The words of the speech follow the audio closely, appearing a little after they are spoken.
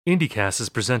IndieCast is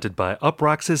presented by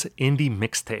Uproxx's Indie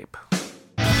Mixtape.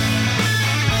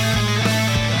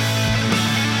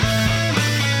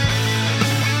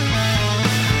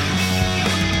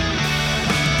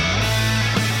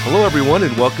 Hello everyone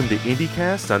and welcome to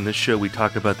IndieCast. On this show we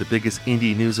talk about the biggest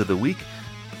indie news of the week.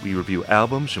 We review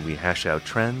albums and we hash out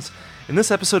trends. In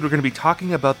this episode we're going to be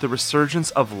talking about the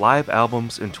resurgence of live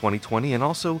albums in 2020 and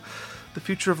also the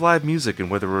future of live music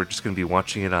and whether we're just going to be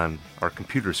watching it on our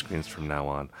computer screens from now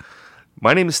on.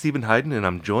 My name is Stephen Hayden, and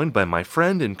I'm joined by my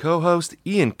friend and co-host,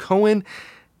 Ian Cohen.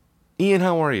 Ian,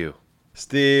 how are you?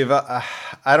 Steve, I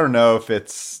don't know if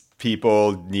it's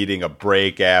people needing a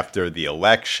break after the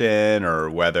election or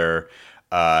whether,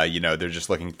 they're just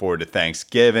looking forward to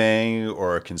Thanksgiving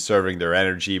or conserving their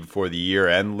energy before the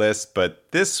year-end list, but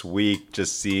this week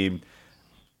just seemed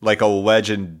like a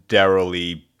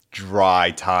legendarily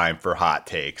dry time for hot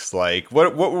takes. Like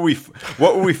what were we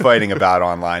fighting about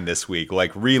online this week?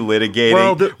 Like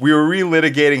relitigating. We were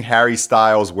relitigating Harry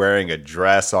Styles wearing a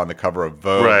dress on the cover of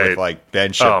Vogue with like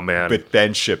Ben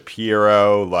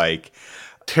Shapiro. Like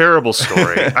terrible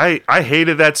story. I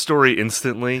hated that story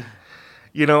instantly.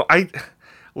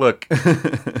 Look,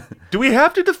 do we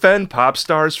have to defend pop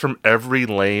stars from every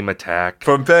lame attack?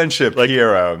 From Ben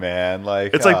Shapiro, man.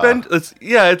 Like it's like Ben.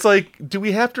 It's like, do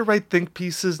we have to write think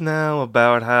pieces now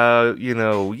about how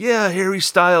Harry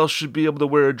Styles should be able to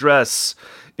wear a dress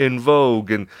in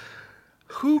Vogue and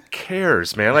who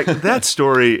cares, man? Like that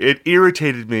story, it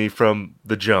irritated me from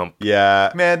the jump.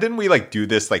 Yeah, man. Didn't we do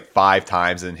this 5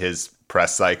 times in his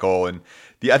press cycle? And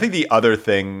I think the other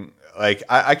thing.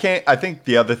 I think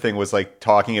the other thing was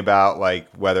talking about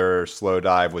whether Slow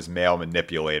Dive was male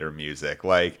manipulator music.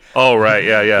 Oh right,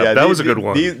 yeah. That was a good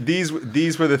one. These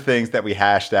were the things that we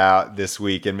hashed out this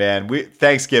week, and man,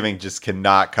 Thanksgiving just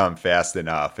cannot come fast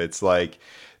enough. It's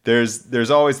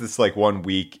there's always this 1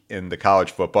 week in the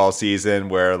college football season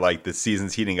where the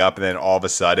season's heating up, and then all of a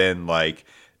sudden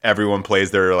everyone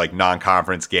plays their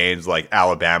non-conference games.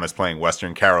 Alabama's playing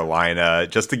Western Carolina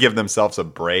just to give themselves a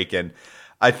break. And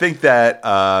I think that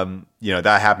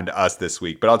that happened to us this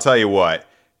week. But I'll tell you what,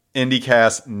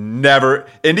 IndieCast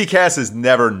is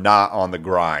never not on the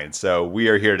grind. So we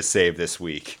are here to save this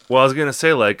week. Well, I was gonna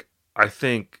say I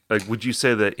think would you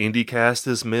say that IndieCast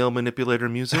is male manipulator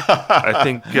music? I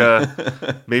think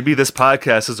maybe this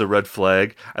podcast is a red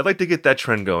flag. I'd like to get that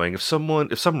trend going. If some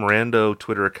rando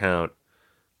Twitter account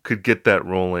could get that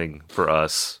rolling for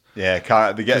us.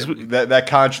 Yeah,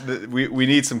 we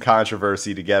need some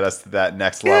controversy to get us to that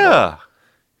next level.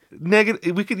 Yeah,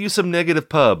 we could use some negative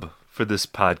pub for this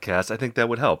podcast. I think that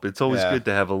would help. It's always good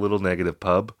to have a little negative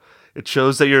pub. It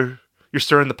shows that you're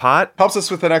stirring the pot. Helps us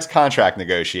with the next contract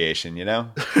negotiation,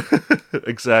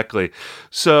 Exactly.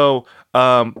 So,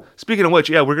 speaking of which,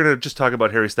 we're going to just talk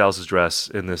about Harry Styles' dress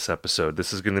in this episode.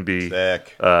 This is going to be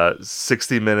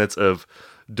 60 minutes of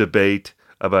debate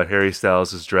about Harry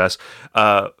Styles' dress.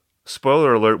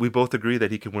 Spoiler alert, we both agree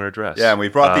that he can wear a dress. Yeah, and we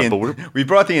brought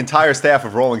the entire staff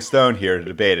of Rolling Stone here to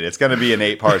debate it. It's going to be an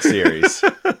 8-part series.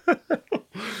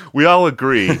 We all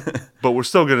agree, but we're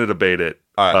still going to debate it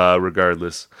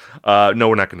regardless. No,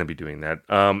 we're not going to be doing that.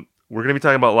 We're going to be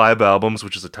talking about live albums,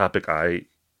 which is a topic I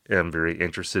am very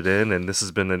interested in, and this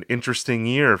has been an interesting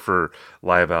year for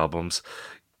live albums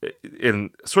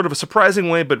in sort of a surprising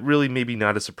way, but really maybe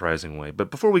not a surprising way. But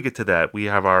before we get to that, we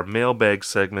have our mailbag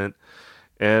segment.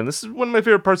 And this is one of my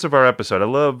favorite parts of our episode. I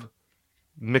love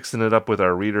mixing it up with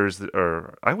our readers,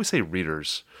 or I always say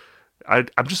readers. I'm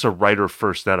just a writer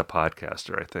first, not a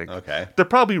podcaster, I think. Okay. They're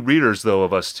probably readers, though,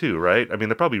 of us, too, right? I mean,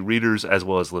 they're probably readers as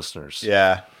well as listeners.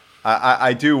 Yeah.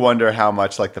 I do wonder how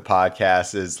much, the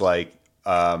podcast is,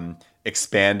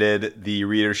 expanded the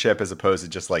readership as opposed to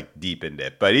just, deepened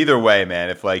it. But either way, man,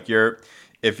 if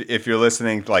you're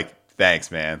listening,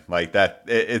 thanks, man.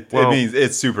 It means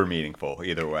it's super meaningful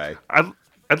either way.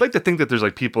 I'd like to think that there's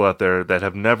people out there that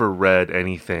have never read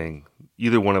anything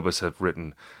either one of us have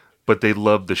written, but they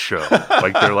love the show.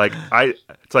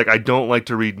 They're I don't like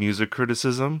to read music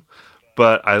criticism,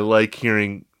 but I like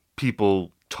hearing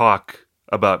people talk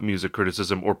about music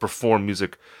criticism or perform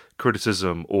music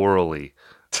criticism orally.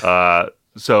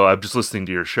 So I'm just listening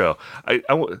to your show.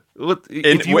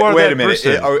 If you are wait that a minute.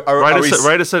 person,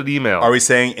 write us an email. Are we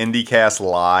saying IndieCast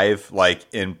live,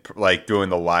 doing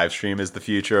the live stream is the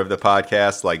future of the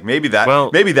podcast? Maybe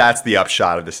that's the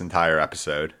upshot of this entire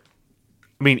episode.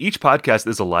 I mean, each podcast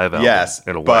is a live album, yes,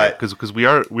 in a way, because we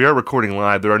are recording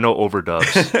live. There are no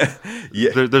overdubs.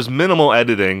 Yeah. There's minimal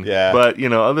editing, but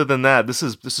other than that, this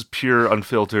is pure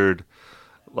unfiltered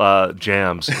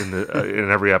jams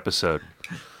in every episode.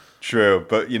 True,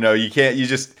 but you can't. You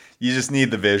just need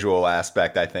the visual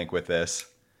aspect, I think, with this.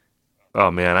 Oh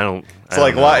man, It's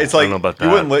like it's I like don't know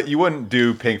about you wouldn't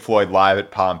do Pink Floyd live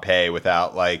at Pompeii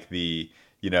without like the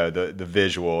the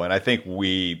visual. And I think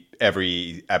we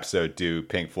every episode do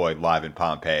Pink Floyd live in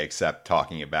Pompeii, except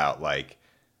talking about like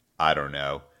I don't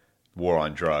know, war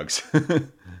on drugs.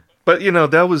 But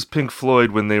that was Pink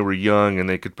Floyd when they were young and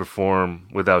they could perform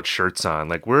without shirts on.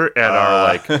 Like we're at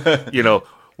our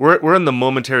we're in the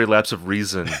momentary lapse of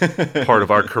reason part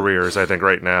of our careers, I think,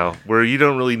 right now, where you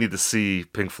don't really need to see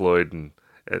Pink Floyd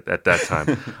at that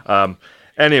time.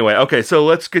 Anyway, okay, so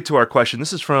let's get to our question.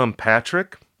 This is from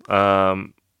Patrick.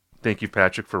 Thank you,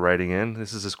 Patrick, for writing in.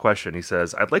 This is his question. He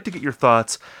says, "I'd like to get your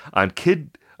thoughts on King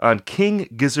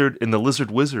Gizzard and the Lizard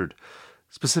Wizard,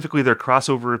 specifically their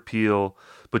crossover appeal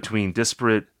between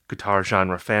disparate guitar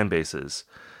genre fan bases.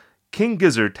 King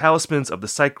Gizzard, talismans of the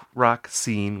psych rock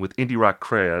scene with indie rock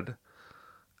cred,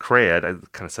 I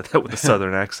kind of said that with a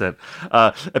southern accent,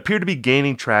 appear to be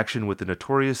gaining traction with the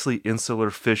notoriously insular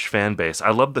Phish fan base."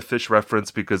 I love the Phish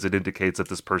reference because it indicates that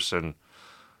this person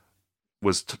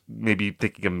was maybe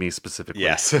thinking of me specifically.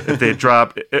 Yes. If they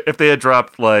had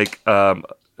dropped like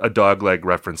a dog leg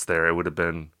reference there, it would have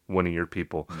been one of your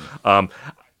people.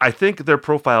 I think their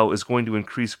profile is going to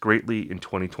increase greatly in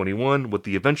 2021 with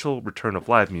the eventual return of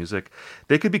live music.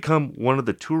 They could become one of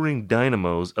the touring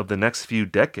dynamos of the next few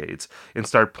decades and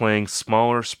start playing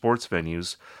smaller sports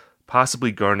venues,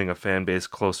 possibly garnering a fan base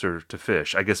closer to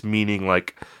Phish. I guess meaning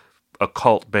like a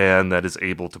cult band that is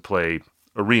able to play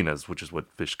arenas, which is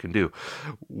what Phish can do.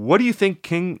 What do you think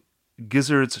King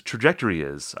Gizzard's trajectory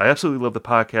is? I absolutely love the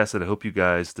podcast, and I hope you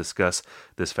guys discuss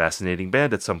this fascinating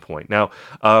band at some point. Now,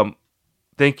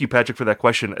 thank you, Patrick, for that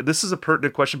question. This is a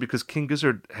pertinent question because King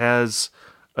Gizzard has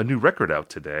a new record out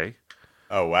today.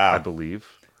 Oh, wow. I believe.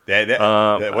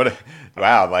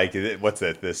 Wow, like what's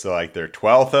it? This like their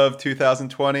 12th of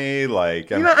 2020? Like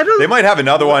they might have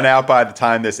another one out by the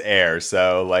time this airs.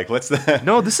 So like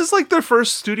No, this is like their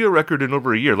first studio record in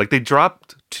over a year. Like they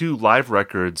dropped 2 live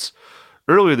records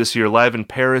earlier this year, live in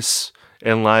Paris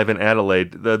and live in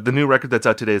Adelaide. The new record that's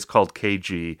out today is called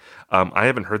KG. I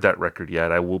haven't heard that record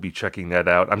yet. I will be checking that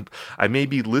out. I may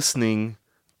be listening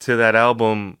to that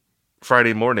album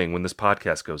Friday morning when this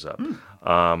podcast goes up.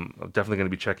 I'm definitely going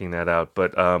to be checking that out.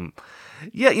 But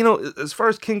yeah, as far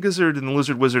as King Gizzard and the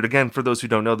Lizard Wizard, again, for those who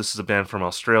don't know, this is a band from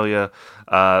Australia.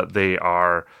 They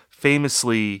are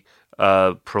famously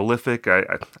prolific.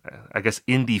 I guess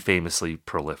indie famously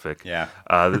prolific. Yeah.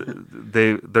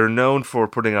 They're known for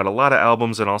putting out a lot of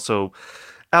albums and also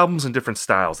albums in different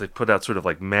styles. They put out sort of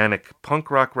like manic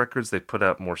punk rock records. They put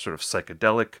out more sort of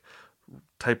psychedelic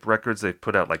type records. They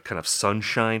put out like kind of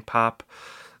sunshine pop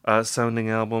sounding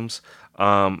albums.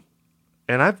 And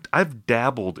I've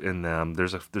dabbled in them.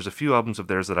 There's a few albums of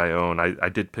theirs that I own. I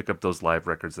did pick up those live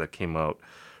records that came out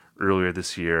earlier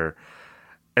this year.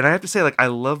 And I have to say, like, I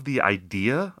love the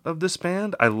idea of this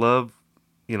band. I love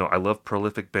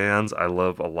prolific bands. I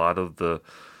love a lot of the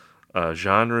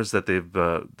genres that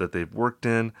they've worked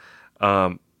in.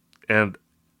 And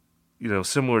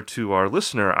similar to our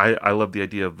listener, I love the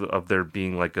idea of there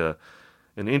being like an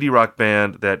indie rock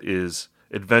band that is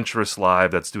adventurous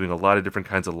live, that's doing a lot of different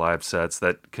kinds of live sets,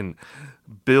 that can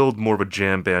build more of a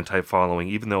jam band type following,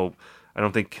 even though I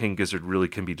don't think King Gizzard really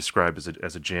can be described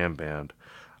as a jam band.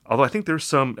 Although I think there's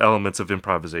some elements of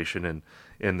improvisation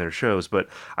in their shows. But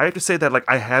I have to say that like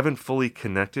I haven't fully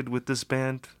connected with this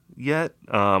band yet.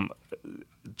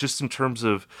 Just in terms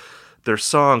of their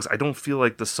songs, I don't feel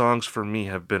like the songs for me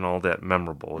have been all that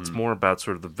memorable. It's more about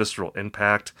sort of the visceral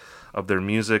impact of their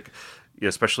music,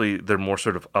 especially their more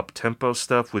sort of up-tempo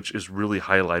stuff, which is really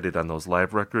highlighted on those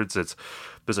live records.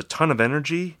 There's a ton of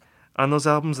energy on those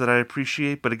albums that I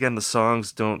appreciate, but again, the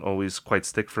songs don't always quite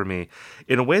stick for me.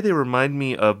 In a way, they remind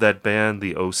me of that band,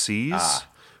 the OCs,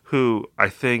 who I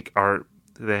think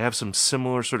they have some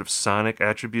similar sort of sonic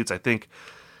attributes. I think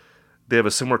they have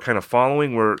a similar kind of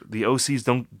following where the OCs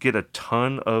don't get a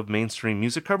ton of mainstream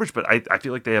music coverage, but I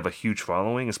feel like they have a huge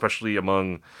following, especially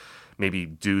among maybe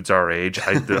dudes our age.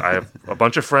 I have a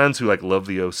bunch of friends who like love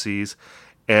the OCs.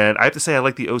 And I have to say I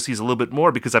like the OCs a little bit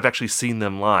more because I've actually seen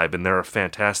them live, and they're a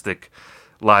fantastic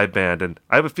live band. And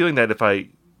I have a feeling that if I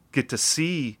get to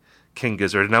see King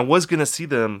Gizzard, and I was going to see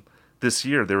them this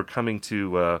year, they were coming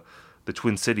to the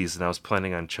Twin Cities, and I was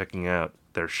planning on checking out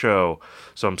their show,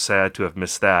 so I'm sad to have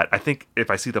missed that. I think if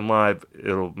I see them live,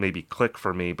 it'll maybe click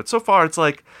for me. But so far, it's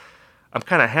like I'm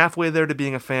kind of halfway there to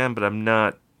being a fan, but I'm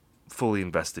not fully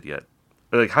invested yet.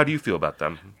 Like, how do you feel about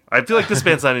them? I feel like this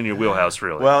band's not in your wheelhouse,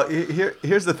 really. Well,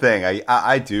 here's the thing.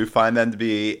 I do find them to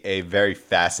be a very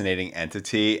fascinating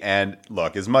entity. And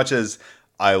look, as much as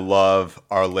I love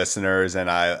our listeners and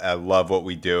I love what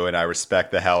we do and I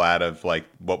respect the hell out of like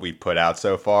what we put out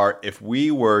so far. If we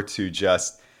were to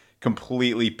just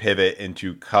completely pivot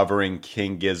into covering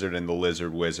King Gizzard and the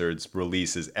Lizard Wizard's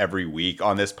releases every week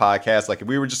on this podcast, like if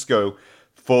we were just go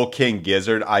full King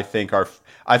Gizzard, I think our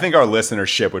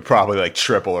listenership would probably like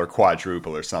triple or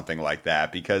quadruple or something like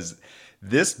that, because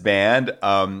this band,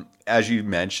 as you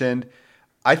mentioned,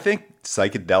 I think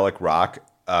psychedelic rock,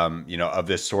 of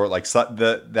this sort, like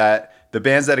the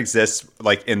bands that exist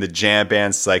like in the jam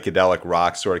band psychedelic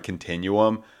rock sort of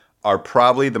continuum are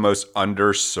probably the most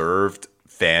underserved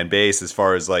fan base as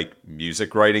far as like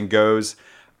music writing goes.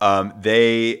 When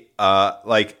in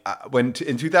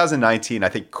 2019, I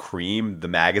think Cream, the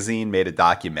magazine, made a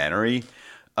documentary.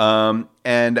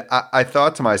 And I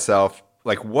thought to myself,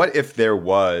 like, what if there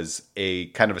was a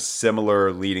kind of a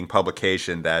similar leading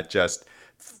publication that just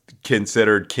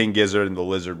considered King Gizzard and the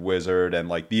Lizard Wizard and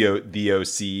like the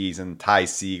OCs and Ty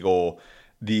Segall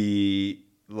the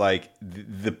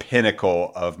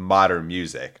pinnacle of modern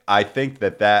music? I think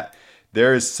that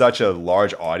there is such a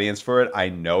large audience for it. I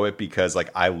know it because like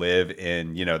I live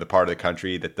in, the part of the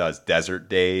country that does desert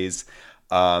days.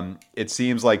 It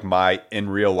seems like my in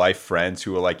real life friends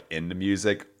who are like into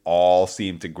music all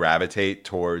seem to gravitate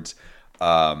towards,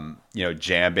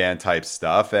 jam band type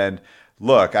stuff. And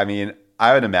look, I mean,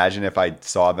 I would imagine if I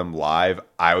saw them live,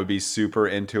 I would be super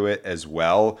into it as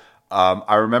well.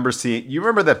 I remember you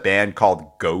remember that band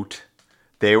called Goat?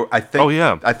 I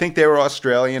think they were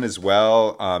Australian as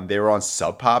well. They were on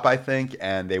Sub Pop, I think,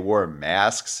 and they wore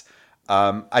masks.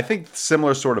 I think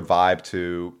similar sort of vibe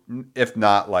to, if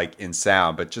not like in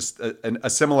sound, but just a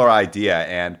similar idea.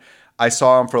 And I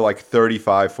saw them for like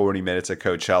 35, 40 minutes at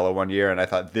Coachella one year, and I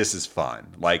thought, this is fun.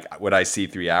 Like, would I see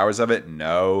 3 hours of it?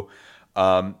 No.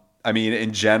 I mean,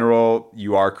 in general,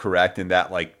 you are correct in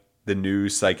that like the new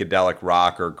psychedelic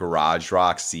rock or garage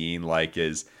rock scene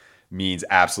means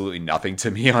absolutely nothing to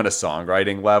me on a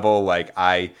songwriting level. Like,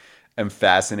 I am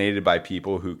fascinated by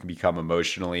people who can become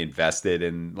emotionally invested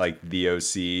in like the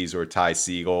OCs or Ty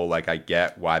Segall. Like, I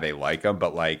get why they like them,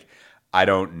 but like, I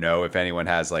don't know if anyone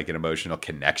has like an emotional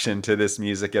connection to this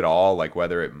music at all, like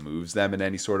whether it moves them in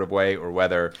any sort of way or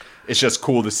whether it's just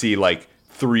cool to see like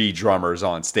 3 drummers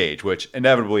on stage, which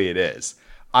inevitably it is.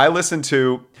 I listened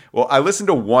to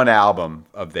one album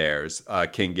of theirs,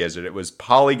 King Gizzard. It was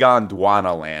Polygon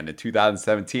Dwanaland in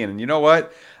 2017. And you know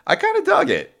what? I kind of dug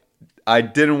it. I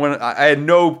had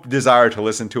no desire to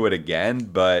listen to it again,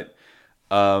 but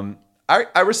I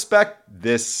respect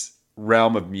this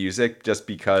realm of music just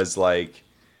because like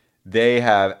they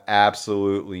have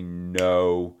absolutely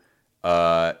no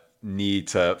need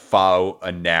to follow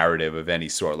a narrative of any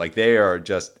sort. Like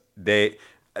there's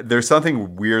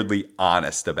something weirdly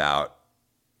honest about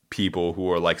people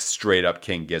who are like straight up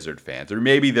King Gizzard fans. Or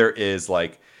maybe there is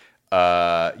like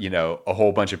a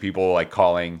whole bunch of people like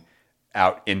calling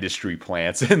out industry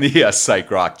plants in the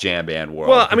psych rock jam band world.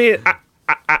 Well, I mean,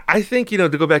 I think, to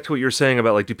go back to what you're saying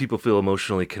about like, do people feel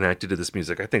emotionally connected to this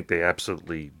music? I think they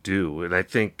absolutely do. And I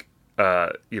think,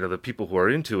 the people who are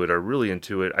into it are really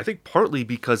into it. I think partly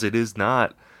because it is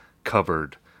not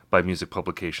covered by music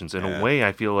publications. In a way,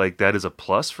 I feel like that is a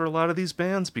plus for a lot of these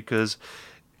bands because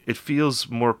it feels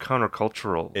more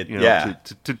countercultural,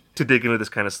 to dig into this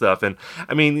kind of stuff. And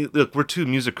I mean, look, we're 2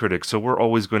 music critics, so we're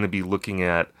always going to be looking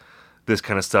at this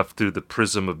kind of stuff through the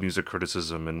prism of music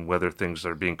criticism and whether things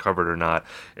are being covered or not.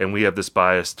 And we have this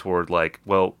bias toward like,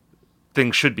 well,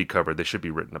 things should be covered, they should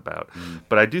be written about.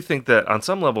 But I do think that on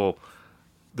some level,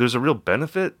 there's a real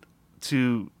benefit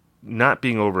to not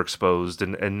being overexposed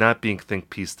and not being think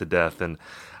piece to death. And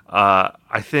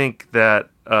I think that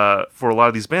for a lot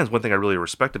of these bands, one thing I really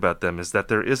respect about them is that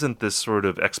there isn't this sort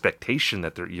of expectation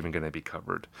that they're even going to be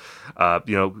covered.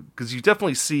 Because you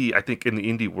definitely see, I think in the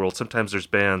indie world, sometimes there's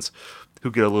bands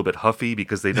who get a little bit huffy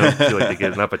because they don't feel like they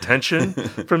get enough attention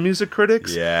from music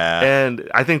critics. Yeah. And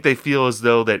I think they feel as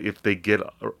though that if they get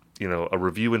a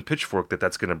review in Pitchfork,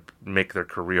 that's going to make their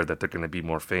career, that they're going to be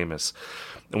more famous.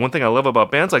 And one thing I love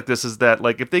about bands like this is that,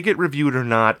 like, if they get reviewed or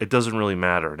not, it doesn't really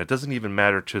matter. And it doesn't even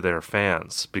matter to their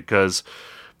fans because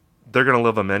they're going to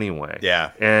love them anyway.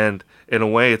 Yeah. And in a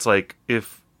way, it's like,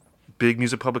 if big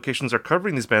music publications are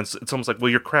covering these bands, it's almost like, well,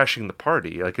 you're crashing the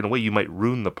party. Like, in a way, you might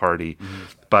ruin the party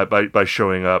by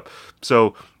showing up.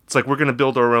 So it's like, we're going to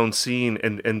build our own scene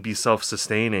and be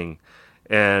self-sustaining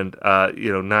and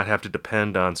not have to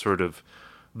depend on sort of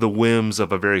the whims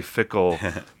of a very fickle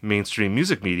mainstream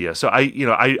music media. So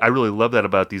I really love that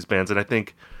about these bands. And I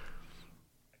think,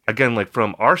 again, like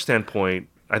from our standpoint,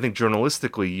 I think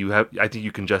journalistically, I think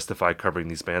you can justify covering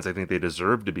these bands. I think they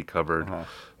deserve to be covered.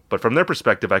 But from their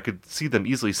perspective, I could see them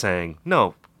easily saying,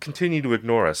 no, continue to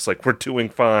ignore us. Like, we're doing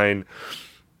fine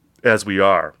as we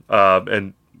are.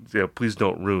 And please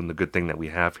don't ruin the good thing that we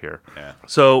have here. Yeah.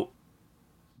 So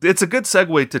it's a good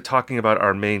segue to talking about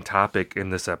our main topic in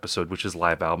this episode, which is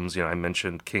live albums. I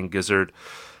mentioned King Gizzard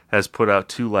has put out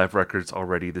 2 live records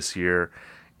already this year.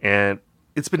 And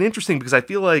it's been interesting because I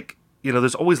feel like,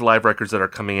 there's always live records that are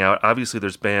coming out. Obviously,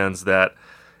 there's bands that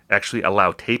actually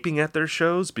allow taping at their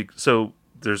shows. So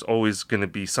there's always going to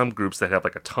be some groups that have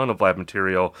like a ton of live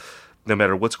material, no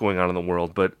matter what's going on in the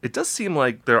world. But it does seem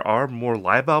like there are more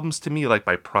live albums to me, like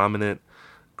by prominent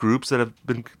groups that have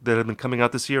been coming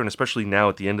out this year, and especially now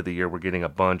at the end of the year, we're getting a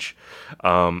bunch.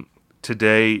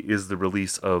 Today is the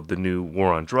release of the new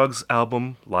War on Drugs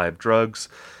album, Live Drugs.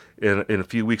 In a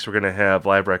few weeks, we're going to have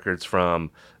live records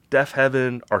from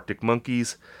Deafheaven, Arctic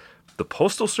Monkeys. The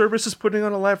Postal Service is putting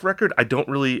on a live record. I don't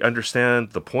really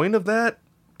understand the point of that.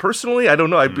 Personally, I don't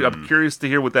know. I'm curious to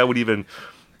hear what that would even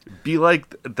be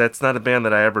like. That's not a band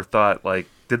that I ever thought, like,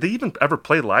 did they even ever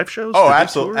play live shows? Oh,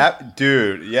 absolutely.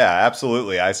 Dude, yeah,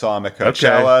 absolutely. I saw him at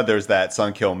Coachella. Okay. There's that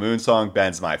Sun Kill Moon song,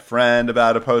 Ben's My Friend,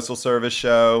 about a Postal Service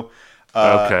show.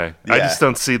 Okay. Yeah. I just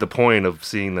don't see the point of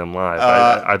seeing them live.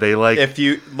 Are they like... If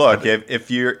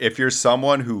you're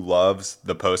someone who loves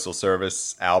the Postal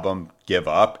Service album, Give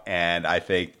Up, and I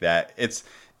think that it's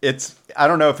I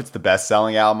don't know if it's the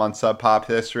best-selling album on Sub Pop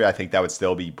history. I think that would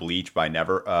still be Bleach by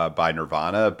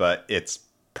Nirvana, but it's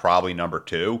probably number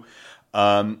 2.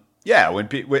 When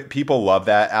people love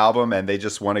that album and they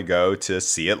just want to go to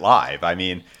see it live. I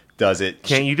mean,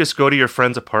 can't you just go to your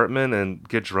friend's apartment and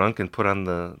get drunk and put on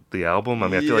the album? I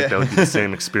mean, I feel like that would be the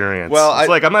same experience. Well,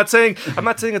 I'm not saying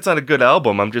it's not a good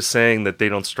album. I'm just saying that they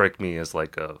don't strike me as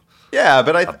like a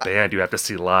band you have to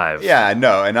see live. Yeah,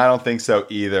 no, and I don't think so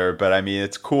either. But I mean,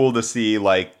 it's cool to see,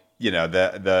 like,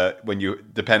 when you,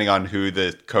 depending on who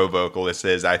the co-vocalist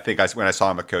is. I think when I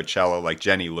saw him at Coachella, like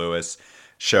Jenny Lewis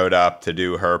showed up to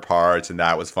do her parts, and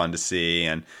that was fun to see.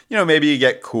 And maybe you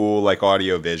get cool like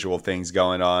audio visual things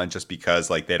going on just because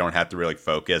like they don't have to really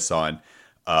focus on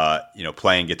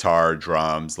playing guitar,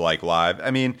 drums like live.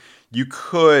 I mean, you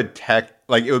could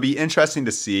it would be interesting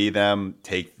to see them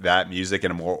take that music in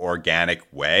a more organic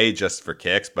way just for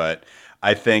kicks. But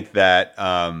I think that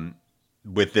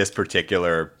with this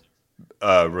particular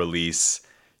release,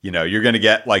 you're going to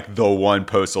get like the one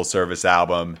Postal Service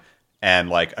album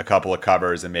and like a couple of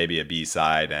covers and maybe a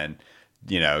B-side, and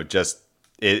just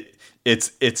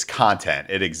it's content.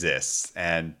 It exists,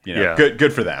 and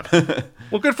good for them.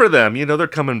 Well, good for them. They're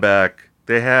coming back.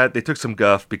 They took some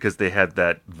guff because they had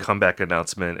that comeback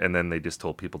announcement, and then they just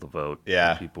told people to vote.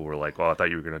 Yeah, and people were like, "Oh, I thought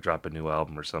you were going to drop a new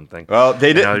album or something." Well,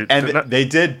 they did, they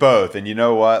did both. And you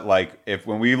know what? Like,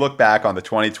 when we look back on the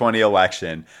 2020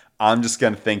 election, I'm just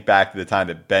going to think back to the time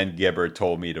that Ben Gibbard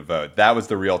told me to vote. That was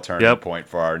the real turning point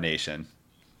for our nation.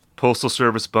 Postal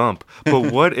Service bump.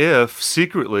 But what if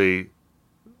secretly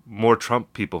more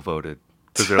Trump people voted?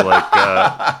 Because they're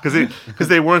like, because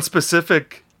they weren't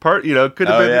specific part. Could have been.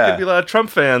 There could be a lot of Trump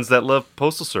fans that love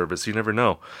Postal Service. You never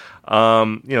know.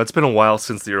 It's been a while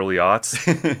since the early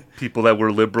aughts. People that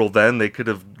were liberal then, they could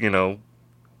have,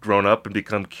 grown up and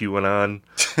become QAnon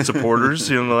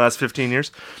supporters in the last 15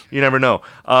 years. You never know.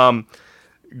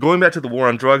 Going back to the War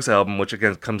on Drugs album, which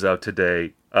again comes out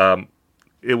today,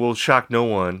 it will shock no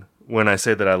one when I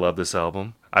say that I love this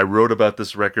album. I wrote about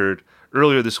this record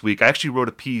earlier this week. I actually wrote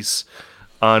a piece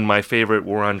on my favorite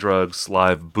War on Drugs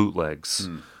live bootlegs.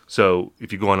 So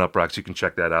if you go on Uproxx, you can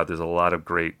check that out. There's a lot of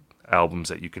great albums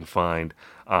that you can find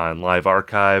on Live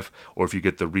Archive, or if you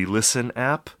get the Re-Listen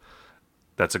app,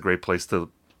 that's a great place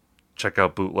to check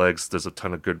out bootlegs. There's a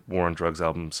ton of good War on Drugs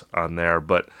albums on there.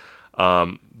 But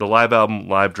the live album,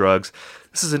 Live Drugs,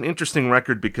 this is an interesting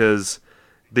record because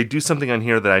they do something on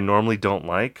here that I normally don't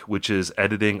like, which is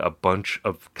editing a bunch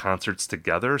of concerts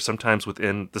together, sometimes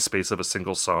within the space of a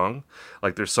single song.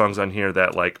 Like, there's songs on here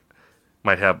that like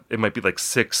might be like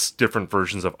 6 different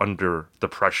versions of Under the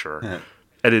Pressure,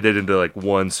 edited into like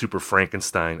one super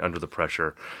Frankenstein Under the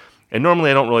Pressure. And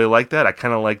normally I don't really like that. I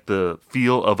kind of like the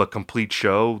feel of a complete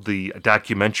show, the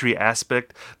documentary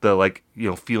aspect, the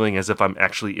feeling as if I'm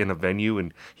actually in a venue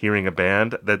and hearing a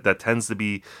band. That tends to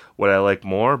be what I like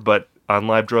more. But on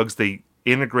Live Drugs, they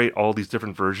integrate all these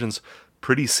different versions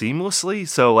pretty seamlessly.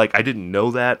 So I didn't know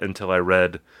that until I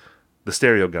read the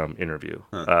Stereogum interview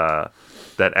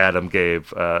that Adam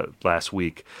gave last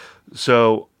week.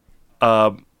 So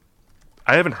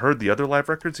I haven't heard the other live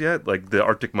records yet, like the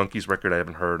Arctic Monkeys record I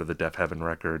haven't heard, or the Deafheaven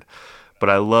record,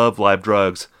 but I love Live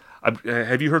Drugs.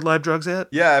 Have you heard Live Drugs yet?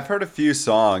 Yeah, I've heard a few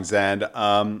songs, and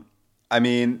I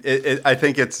mean, I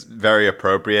think it's very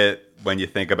appropriate when you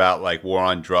think about like War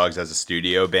on Drugs as a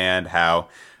studio band, how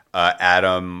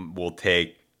Adam will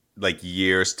take like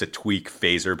years to tweak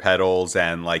phaser pedals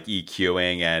and like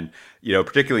EQing, and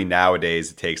particularly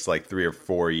nowadays it takes like 3 or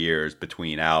 4 years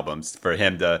between albums for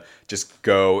him to just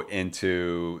go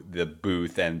into the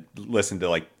booth and listen to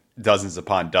like dozens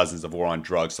upon dozens of War on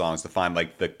Drugs songs to find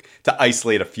like to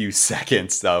isolate a few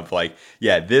seconds of like,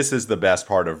 yeah, this is the best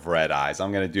part of Red Eyes,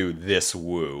 I'm gonna do this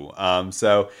woo.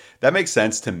 So that makes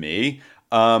sense to me.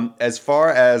 As far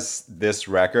as this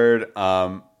record,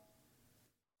 I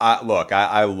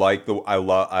like the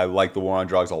War on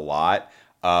Drugs a lot.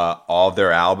 All of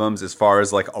their albums, as far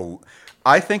as like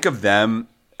I think of them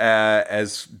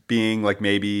as being like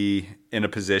maybe in a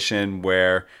position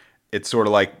where it's sort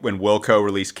of like when Wilco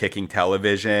released Kicking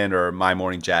Television, or My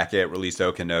Morning Jacket released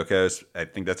Okanokos. I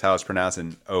think that's how it's pronounced,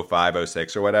 in 05,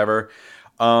 06 or whatever.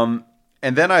 And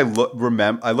then I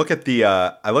look at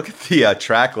the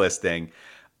track listing.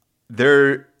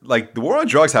 They're like, the War on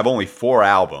Drugs have only 4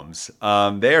 albums.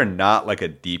 They are not like a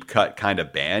deep cut kind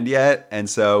of band yet, and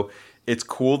so it's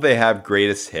cool they have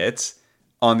greatest hits.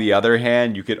 On the other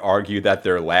hand, you could argue that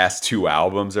their last 2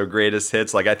 albums are greatest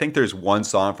hits. Like, I think there's one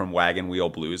song from Wagon Wheel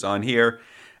Blues on here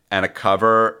and a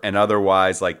cover, and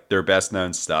otherwise like their best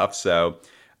known stuff. So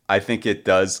I think it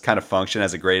does kind of function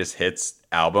as a greatest hits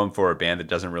album for a band that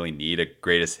doesn't really need a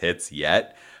greatest hits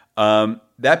yet.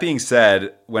 That being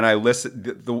said, when I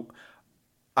listen,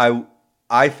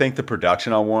 I think the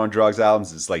production on War on Drugs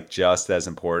albums is like just as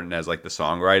important as like the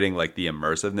songwriting, like the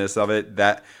immersiveness of it.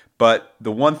 But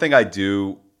the one thing I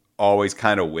do always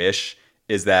kind of wish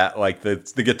is that like the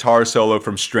guitar solo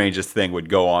from Strangest Thing would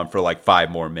go on for like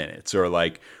 5 more minutes, or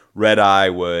like Red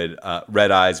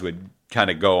Eyes would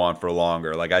kind of go on for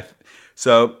longer.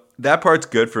 So that part's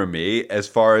good for me. As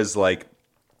far as like,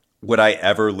 would I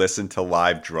ever listen to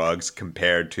live Drugs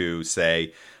compared to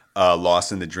say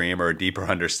Lost in the Dream or A Deeper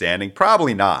Understanding?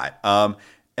 Probably not.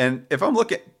 And if I'm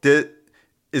looking,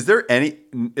 are there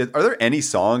any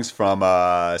songs from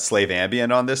Slave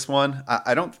Ambient on this one?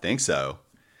 I don't think so.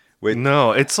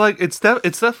 No, it's like it's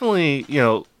definitely,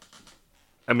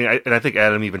 I mean, I think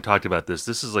Adam even talked about this.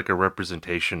 This is like a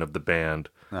representation of the band,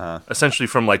 essentially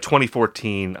from like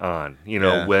 2014 on.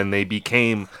 When they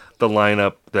became the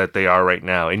lineup that they are right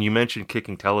now. And you mentioned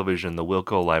Kicking Television, the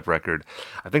Wilco live record.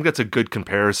 I think that's a good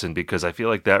comparison, because I feel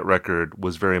like that record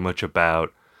was very much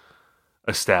about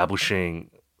establishing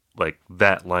like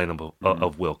that lineup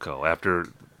of Wilco after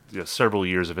several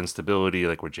years of instability,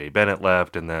 like where Jay Bennett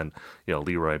left, and then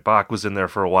Leroy Bach was in there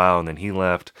for a while, and then he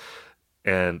left.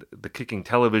 And the Kicking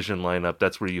Television lineup,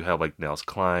 that's where you have like Nels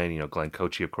Cline, Glenn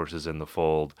Cochi, of course, is in the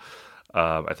fold.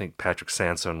 I think Patrick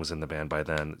Sansone was in the band by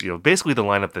then. Basically the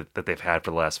lineup that they've had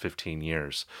for the last 15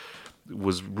 years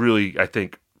was really, I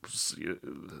think, it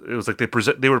was like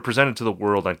they were presented to the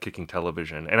world on Kicking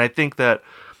Television. And I think that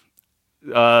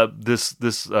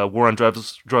this War on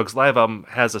Drugs live album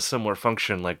has a similar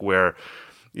function, like where,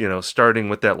 starting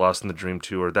with that Lost in the Dream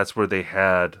tour, that's where they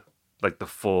had like the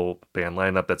full band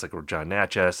lineup. That's like where John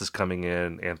Natchez is coming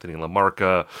in, Anthony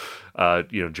LaMarca,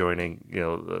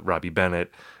 joining, Robbie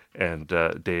Bennett and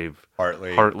Dave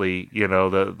Hartley,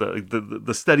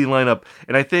 the steady lineup.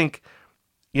 And I think,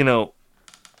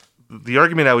 the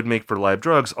argument I would make for live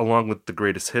Drugs, along with the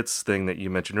greatest hits thing that you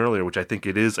mentioned earlier, which I think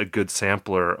it is a good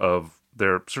sampler of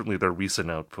certainly their recent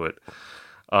output,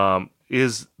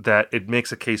 is that it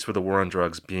makes a case for the War on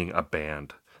Drugs being a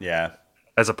band. Yeah.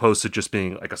 As opposed to just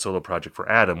being like a solo project for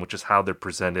Adam, which is how they're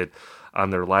presented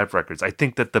on their live records. I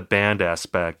think that the band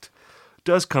aspect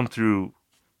does come through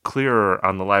clearer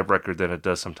on the live record than it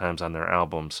does sometimes on their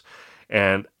albums.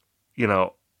 And,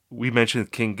 we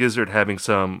mentioned King Gizzard having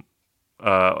some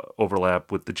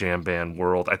overlap with the jam band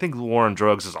world. I think War on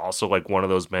Drugs is also like one of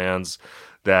those bands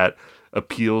that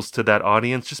appeals to that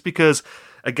audience, just because,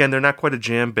 again, they're not quite a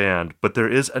jam band, but there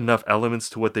is enough elements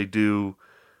to what they do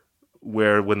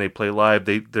where when they play live,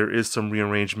 there is some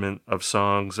rearrangement of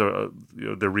songs, or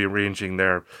they're rearranging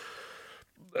the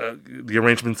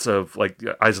arrangements of like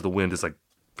Eyes of the Wind is like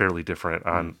fairly different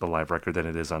on the live record than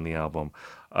it is on the album,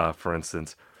 for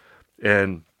instance.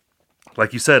 And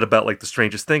like you said about like the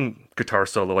Strangest Thing guitar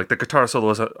solo, like the guitar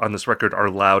solos on this record are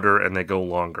louder and they go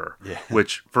longer,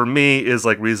 which for me is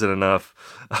like reason enough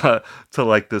to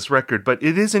like this record. But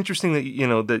it is interesting that,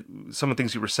 that some of the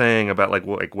things you were saying about like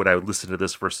would I listen to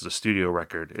this versus a studio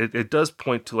record? It does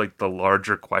point to like the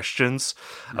larger questions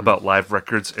about live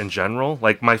records in general.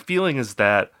 Like my feeling is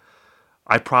that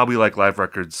I probably like live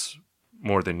records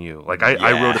more than you. Like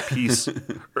I wrote a piece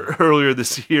earlier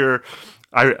this year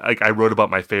I wrote about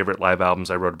my favorite live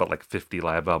albums. I wrote about like 50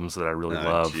 live albums that I really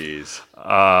love. Jeez.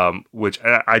 Which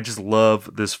I just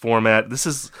love this format. This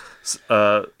is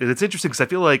it's interesting because I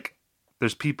feel like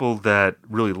there's people that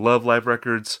really love live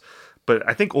records, but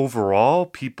I think overall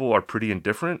people are pretty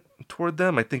indifferent toward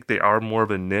them. I think they are more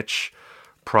of a niche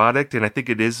product, and I think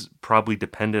it is probably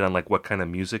dependent on like what kind of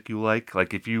music you like.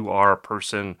 Like if you are a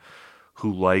person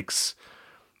who likes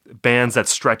bands that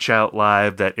stretch out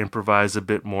live, that improvise a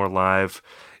bit more live,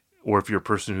 or if you're a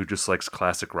person who just likes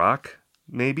classic rock,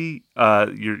 maybe I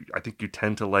think you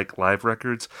tend to like live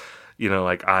records. You know,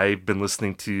 like I've been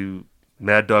listening to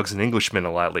Mad Dogs and Englishmen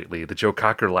a lot lately, the Joe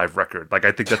Cocker live record. Like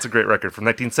I think that's a great record from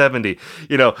 1970.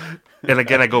 You know, and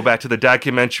again I go back to the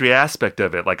documentary aspect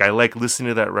of it. Like I like listening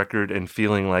to that record and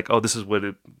feeling like, oh, this is what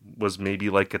it was maybe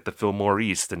like at the Fillmore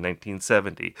East in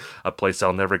 1970, a place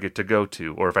I'll never get to go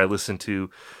to. Or if I listen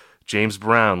to James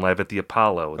Brown live at the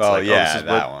Apollo, it's this is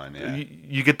that one. Yeah.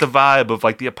 You get the vibe of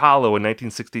like the Apollo in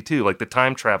 1962, like the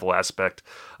time travel aspect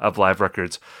of live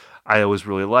records. I always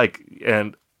really like,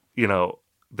 and you know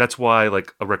that's why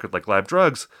like a record like Live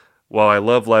Drugs. While I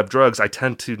love Live Drugs, I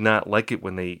tend to not like it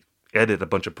when they edit a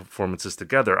bunch of performances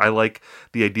together. I like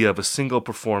the idea of a single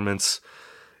performance,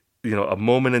 you know, a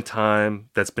moment in time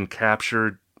that's been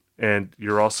captured, and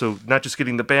you're also not just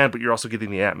getting the band, but you're also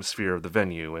getting the atmosphere of the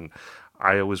venue. And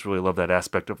I always really love that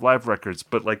aspect of live records.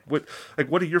 But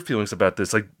what are your feelings about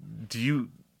this? Like, do you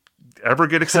ever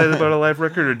get excited about a live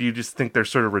record, or do you just think they're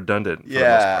sort of redundant? For the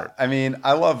most part? I mean,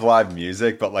 I love live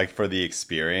music, but like for the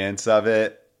experience of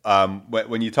it,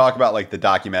 when you talk about like the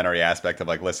documentary aspect of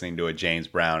like listening to a James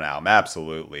Brown album,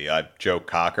 absolutely. Joe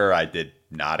Cocker, I did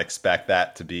not expect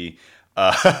that to be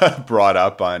brought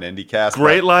up on IndieCast.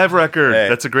 Great live record. Hey,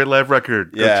 that's a great live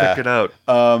record. Go check it out.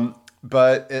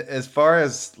 But as far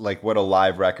as like what a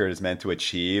live record is meant to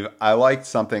achieve, I liked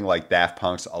something like Daft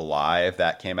Punk's Alive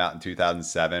that came out in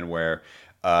 2007, where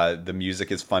the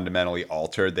music is fundamentally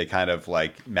altered. They kind of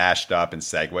like mashed up and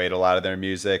segued a lot of their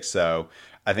music. So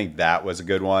I think that was a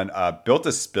good one. Built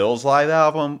to Spill's live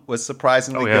album was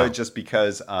surprisingly good, just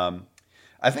because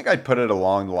I think I'd put it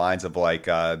along the lines of like,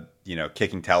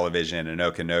 Kicking Television and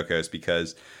Okanokos,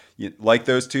 because like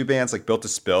those two bands, like Built to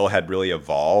Spill had really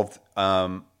evolved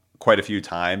quite a few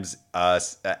times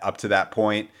up to that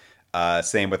point.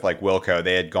 Same with like Wilco.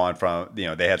 They had gone from,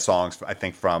 they had songs, I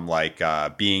think, from like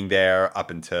Being There up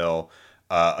until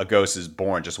A Ghost Is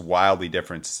Born, just wildly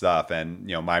different stuff. And,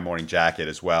 My Morning Jacket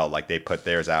as well. Like they put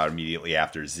theirs out immediately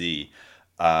after Z.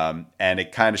 And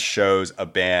it kind of shows a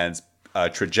band's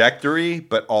trajectory,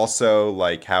 but also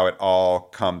like how it all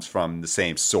comes from the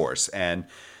same source. And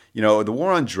the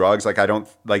War on Drugs, like I don't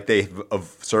like they've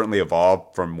certainly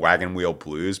evolved from Wagon Wheel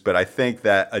Blues, but I think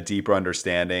that A Deeper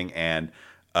Understanding and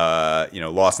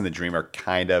Lost in the Dream are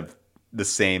kind of the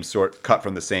same sort, cut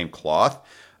from the same cloth.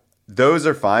 Those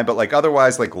are fine, but like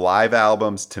otherwise, like live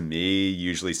albums to me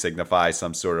usually signify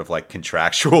some sort of like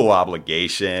contractual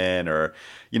obligation or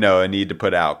a need to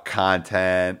put out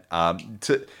content.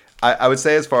 I would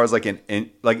say as far as like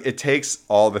it takes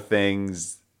all the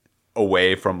things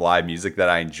away from live music that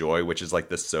I enjoy, which is like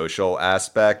the social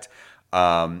aspect.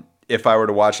 If I were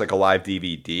to watch like a live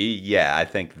DVD, I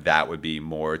think that would be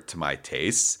more to my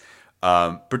tastes.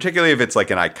 Particularly if it's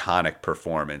like an iconic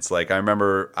performance. Like I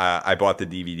remember I bought the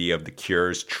DVD of The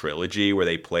Cure's trilogy where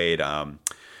they played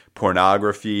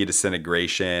Pornography,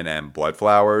 Disintegration, and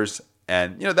Bloodflowers.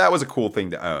 And, that was a cool thing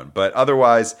to own. But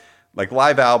otherwise, like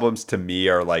live albums to me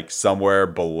are like somewhere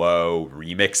below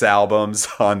remix albums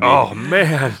on the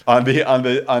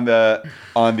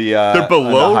they're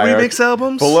below remix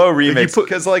albums? Below remix,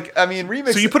 because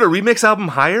remix. So you put a remix album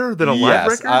higher than a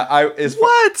live record?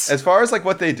 As far as like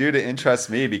what they do to interest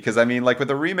me, because like with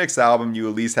a remix album you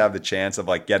at least have the chance of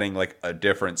like getting like a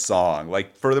different song.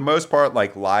 Like for the most part,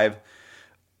 like live.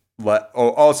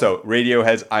 Also,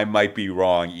 Radiohead's I Might Be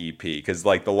Wrong EP, because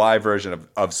like the live version of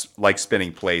like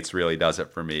Spinning Plates really does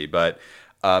it for me. But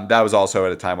that was also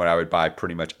at a time when I would buy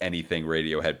pretty much anything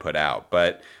Radiohead put out.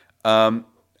 But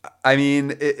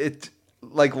it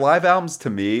like live albums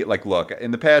to me, like look, in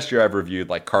the past year I've reviewed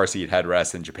like Car Seat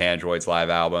Headrest and Japandroid's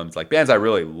live albums, like bands I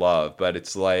really love. But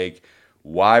it's like,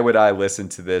 why would I listen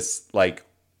to this like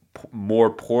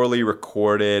more poorly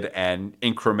recorded and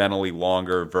incrementally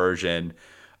longer version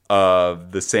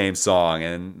of the same song?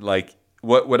 And like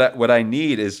what I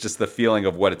need is just the feeling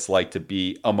of what it's like to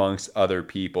be amongst other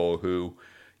people who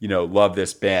love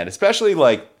this band. Especially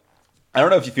like, I don't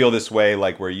know if you feel this way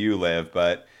like where you live,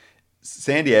 but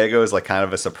San Diego is like kind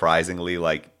of a surprisingly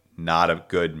like not a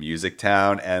good music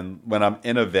town. And when I'm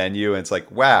in a venue and it's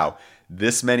like, wow,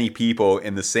 this many people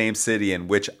in the same city in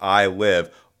which I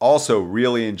live also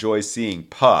really enjoy seeing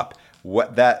Pup.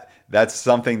 That's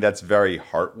something that's very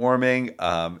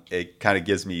heartwarming. It kind of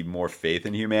gives me more faith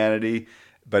in humanity.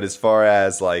 But as far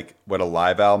as like what a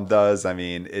live album does, I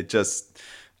mean, it just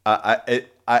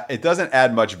it doesn't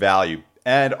add much value.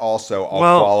 And also,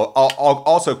 I'll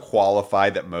also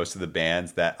qualify that most of the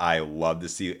bands that I love to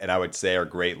see, and I would say are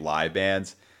great live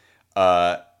bands,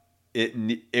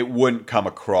 it wouldn't come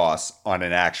across on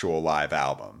an actual live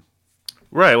album.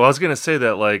 Right. Well, I was going to say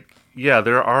that, like, yeah,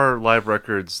 there are live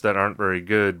records that aren't very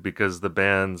good because the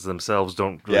bands themselves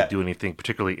don't really do anything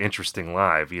particularly interesting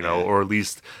live, you know, or at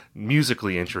least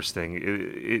musically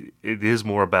interesting. It is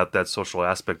more about that social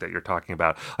aspect that you're talking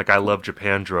about. Like, I love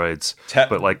Japandroids,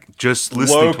 but like just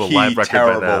listening to a live record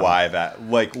terrible by them, live act,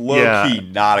 like low key,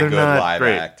 not a good live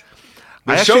act.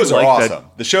 The I shows are like awesome.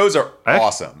 The shows are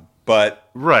awesome, but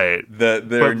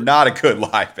they're not a good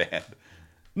live band.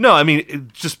 No, I mean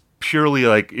just purely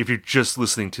like if you're just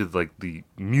listening to like the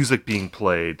music being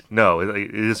played, no,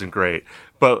 it isn't great.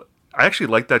 But I actually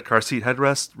like that Car Seat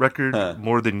Headrest record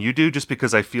more than you do, just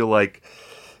because I feel like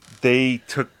they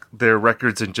took their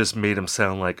records and just made them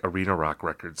sound like arena rock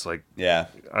records, like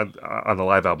on the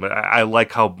live album. I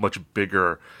like how much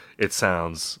bigger it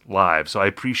sounds live, so I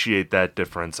appreciate that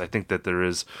difference. I think that there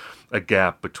is a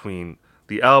gap between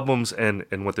the albums and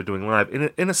what they're doing live.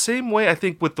 In the same way, I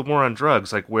think with the War on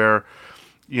Drugs, like where,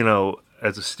 you know,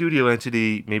 as a studio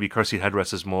entity, maybe Car Seat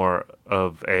Headrest is more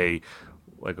of a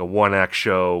one-act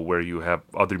show where you have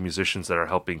other musicians that are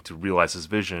helping to realize his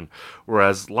vision,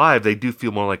 whereas live, they do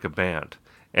feel more like a band.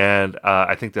 And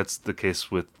I think that's the case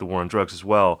with the War on Drugs as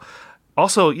well.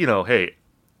 Also, you know, hey,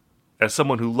 as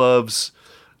someone who loves,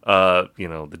 you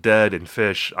know, The Dead and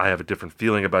Fish, I have a different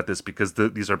feeling about this because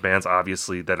these are bands,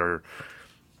 obviously, that are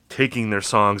taking their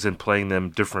songs and playing them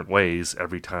different ways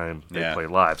every time they play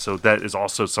live. So that is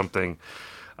also something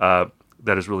that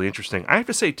is really interesting. I have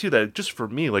to say, too, that just for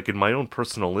me, like in my own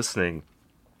personal listening,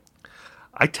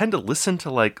 I tend to listen to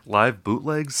like live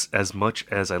bootlegs as much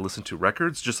as I listen to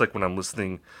records, just like when I'm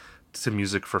listening to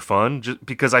music for fun, just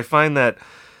because I find that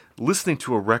listening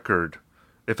to a record,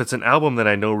 if it's an album that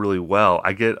I know really well,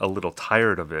 I get a little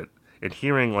tired of it, and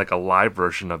hearing like a live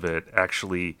version of it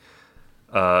actually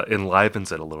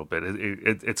enlivens it a little bit.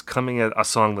 It's coming at a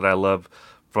song that I love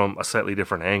from a slightly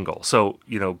different angle. So,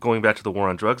 you know, going back to the War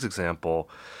on Drugs example,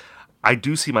 I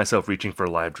do see myself reaching for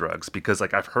live drugs because,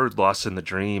 like, I've heard Lost in the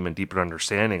Dream and Deeper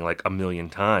Understanding like a million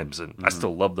times, and I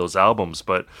still love those albums,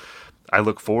 but I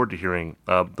look forward to hearing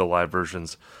the live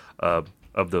versions of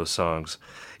those songs.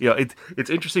 You know, it's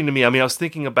interesting to me. I mean, I was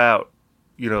thinking about,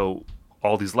 you know,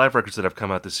 all these live records that have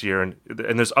come out this year, and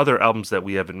there's other albums that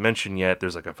we haven't mentioned yet.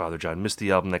 There's like a Father John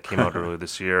Misty album that came out earlier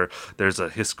this year. There's a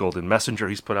Hiss Golden Messenger.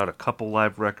 He's put out a couple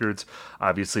live records.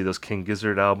 Obviously, those King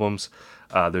Gizzard albums.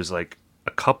 There's like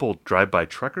a couple Drive-By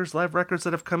Truckers live records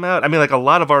that have come out. I mean, like a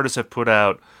lot of artists have put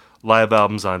out live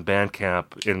albums on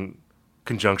Bandcamp in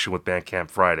conjunction with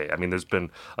Bandcamp Friday. I mean, there's been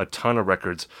a ton of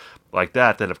records like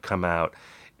that have come out,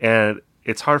 and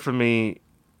it's hard for me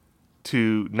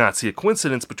to not see a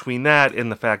coincidence between that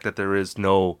and the fact that there is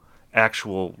no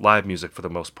actual live music for the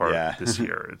most part this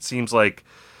year. It seems like,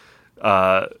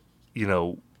 you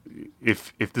know,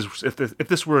 if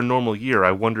this were a normal year,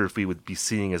 I wonder if we would be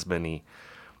seeing as many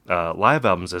live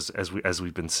albums as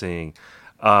we've been seeing.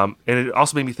 And it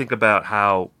also made me think about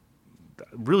how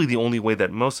really the only way that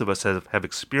most of us have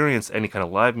experienced any kind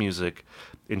of live music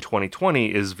in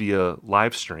 2020 is via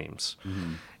live streams.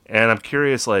 Mm-hmm. And I'm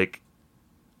curious, like,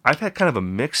 I've had kind of a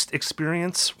mixed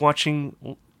experience watching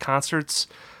concerts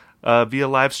via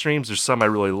live streams. There's some I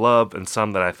really love and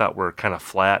some that I thought were kind of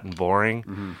flat and boring.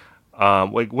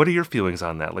 Mm-hmm. Like, what are your feelings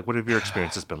on that? Like, what have your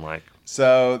experiences been like?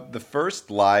 So the first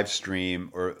live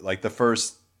stream, or like the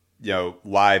first, you know,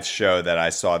 live show that I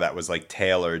saw that was like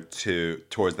tailored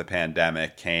towards the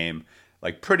pandemic came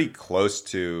like pretty close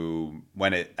to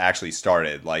when it actually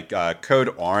started. Like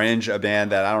Code Orange, a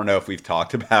band that I don't know if we've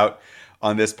talked about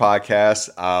on this podcast.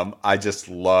 I just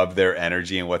love their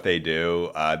energy and what they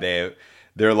do.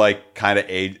 They're like kind of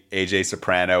AJ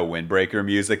Soprano Windbreaker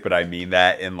music, but I mean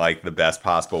that in like the best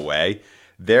possible way.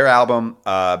 Their album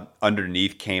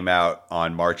Underneath came out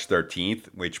on March 13th,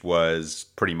 which was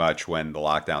pretty much when the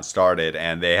lockdown started,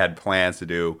 and they had plans to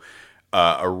do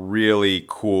a really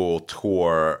cool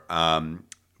tour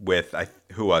with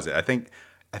who was it? I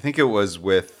think it was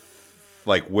with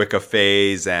like Wicca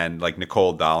Phase and like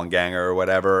Nicole Dollanganger or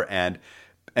whatever, and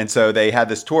so they had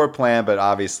this tour plan, but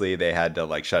obviously they had to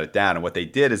like shut it down. And what they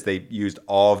did is they used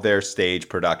all of their stage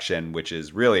production, which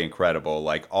is really incredible,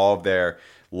 like all of their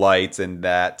lights and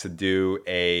that, to do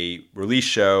a release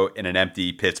show in an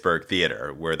empty Pittsburgh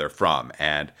theater where they're from.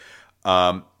 And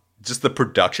just the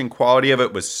production quality of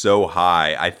it was so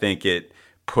high. I think I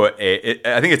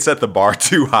think it set the bar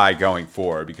too high going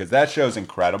forward, because that show's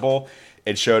incredible.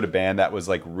 It showed a band that was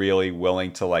like really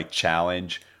willing to like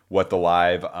challenge what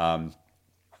live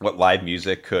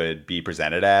music could be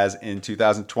presented as in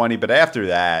 2020. But after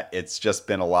that, it's just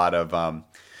been a lot of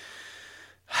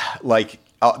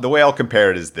the way I'll compare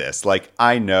it is this. Like,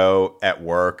 I know at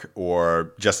work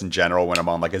or just in general when I'm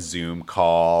on like a Zoom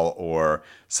call or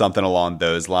something along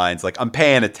those lines, like I'm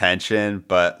paying attention,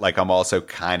 but like I'm also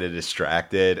kind of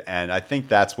distracted. And I think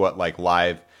that's what like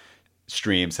live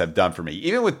streams have done for me,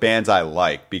 even with bands I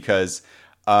like, because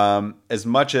as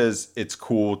much as it's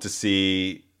cool to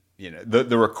see, you know,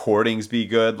 the recordings be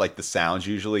good, like the sound's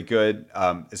usually good,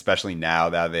 especially now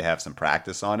that they have some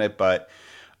practice on it. But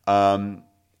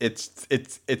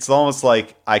it's almost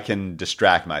like I can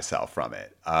distract myself from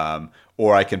it,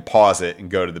 or I can pause it and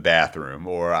go to the bathroom,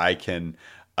 or I can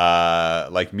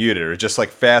like mute it, or just like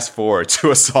fast forward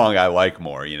to a song I like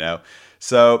more, you know.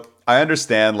 So I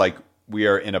understand like we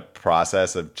are in a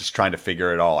process of just trying to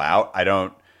figure it all out. I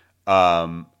don't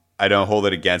hold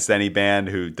it against any band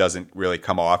who doesn't really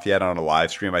come off yet on a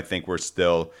live stream. I think we're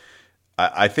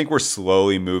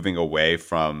slowly moving away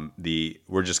from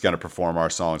we're just going to perform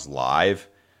our songs live.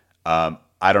 I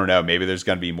don't know. Maybe there's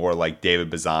going to be more like David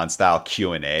Bazan style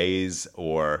Q&As,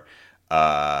 or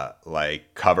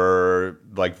like cover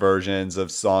like versions of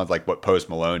songs, like what Post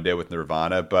Malone did with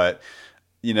Nirvana. But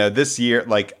you know, this year,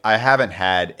 like I haven't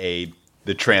had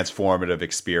the transformative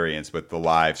experience with the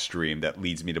live stream that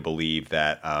leads me to believe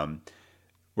that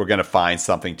we're going to find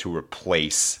something to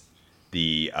replace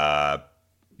the go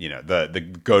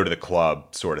to the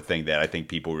club sort of thing that I think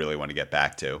people really want to get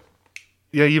back to.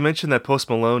 Yeah, you mentioned that Post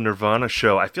Malone Nirvana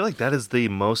show. I feel like that is the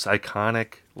most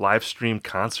iconic live stream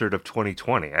concert of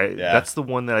 2020. That's the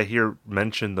one that I hear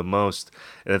mentioned the most,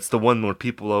 and it's the one where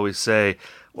people always say,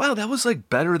 "Wow, that was like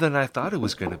better than I thought it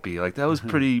was going to be. Like that was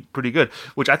pretty good."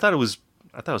 Which I thought it was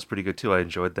pretty good too. I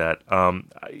enjoyed that.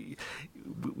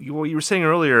 You were saying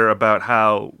earlier about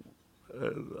how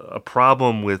a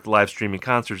problem with live streaming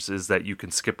concerts is that you can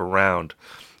skip around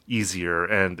easier,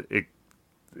 and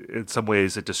in some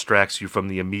ways it distracts you from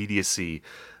the immediacy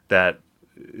that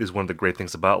is one of the great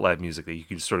things about live music, that you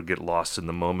can sort of get lost in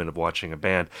the moment of watching a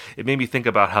band. It made me think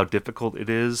about how difficult it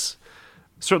is,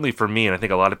 certainly for me, and I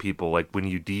think a lot of people, like when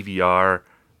you DVR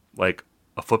like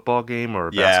a football game or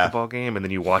a basketball game and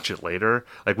then you watch it later,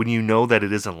 like when you know that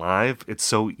it isn't live, it's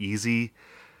so easy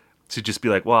to just be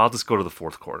like, well, I'll just go to the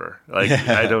fourth quarter. Like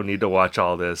I don't need to watch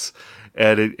all this.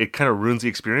 And it kind of ruins the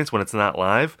experience when it's not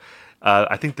live.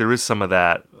 I think there is some of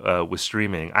that with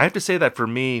streaming. I have to say that for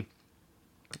me,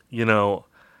 you know,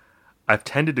 I've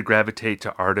tended to gravitate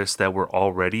to artists that were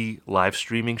already live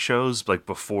streaming shows like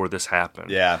before this happened.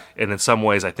 Yeah. And in some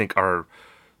ways I think are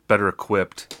better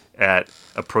equipped at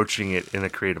approaching it in a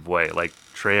creative way. Like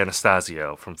Trey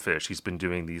Anastasio from Phish. He's been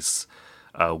doing these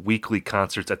weekly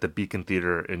concerts at the Beacon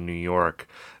Theater in New York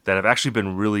that have actually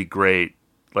been really great.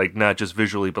 Like not just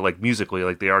visually, but like musically,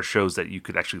 like they are shows that you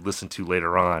could actually listen to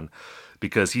later on,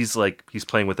 because he's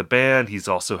playing with a band. He's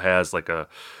also has like a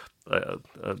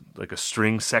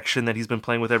string section that he's been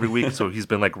playing with every week. So he's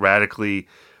been like radically,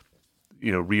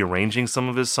 you know, rearranging some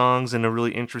of his songs in a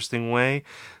really interesting way,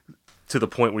 to the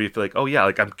point where you feel like, oh yeah,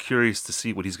 like I'm curious to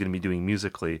see what he's going to be doing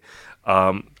musically.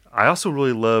 I also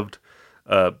really loved,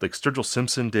 like Sturgill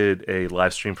Simpson did a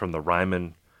live stream from the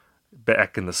Ryman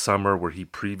back in the summer where he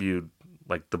previewed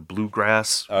like the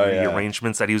bluegrass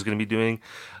rearrangements that he was going to be doing.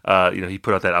 You know, he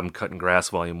put out that album Cutting Grass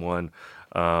Volume 1.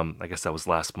 I guess that was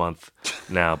last month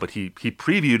now, but he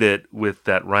previewed it with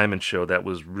that Ryman show that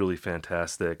was really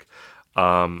fantastic.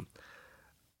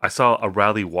 I saw a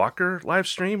Raleigh Walker live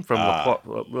stream from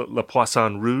La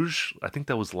Poisson Rouge. I think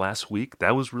that was last week.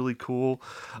 That was really cool.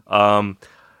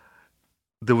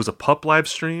 There was a Pup live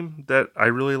stream that I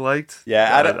really liked.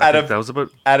 Yeah, out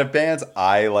of bands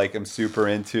I like, am super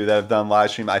into that have done live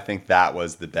stream, I think that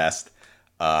was the best.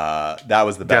 That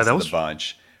was the best of the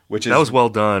bunch. That was well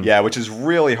done. Yeah, which is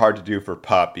really hard to do for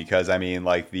Pup, because I mean,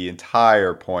 like the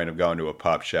entire point of going to a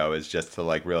Pup show is just to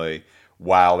like really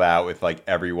wild out with like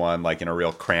everyone like in a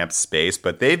real cramped space.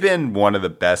 But they've been one of the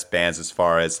best bands as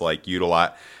far as like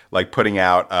putting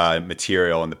out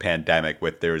material in the pandemic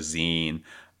with their zine.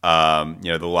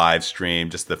 You know, the live stream,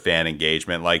 just the fan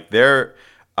engagement, like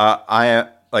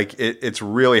it's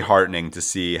really heartening to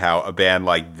see how a band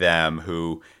like them,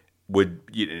 who would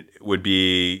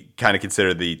be kind of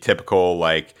considered the typical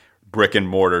like brick and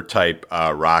mortar type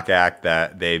rock act,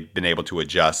 that they've been able to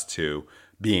adjust to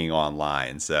being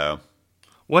online. So,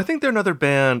 Well, I think they're another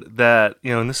band that,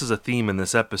 and this is a theme in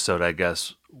this episode, I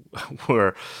guess,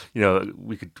 where,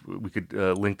 we could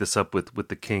link this up with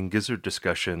the King Gizzard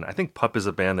discussion. I think Pup is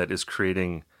a band that is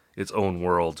creating its own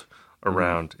world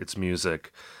around its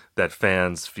music that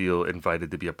fans feel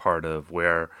invited to be a part of,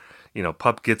 where,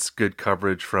 Pup gets good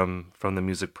coverage from the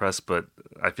music press, but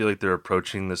I feel like they're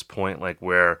approaching this point like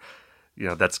where,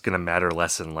 that's going to matter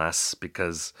less and less,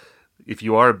 because if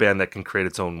you are a band that can create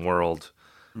its own world,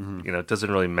 it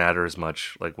doesn't really matter as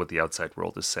much like what the outside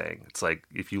world is saying. It's like,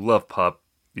 if you love Pup,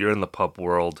 you're in the Pup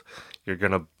world, you're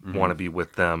going to want to be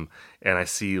with them. And I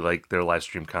see like their live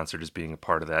stream concert as being a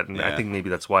part of that. And I think maybe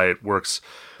that's why it works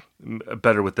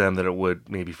better with them than it would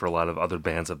maybe for a lot of other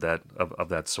bands of that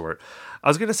sort. I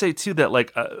was going to say too, that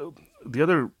like the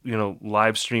other,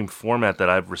 live stream format that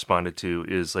I've responded to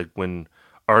is like when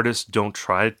artists don't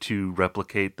try to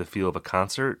replicate the feel of a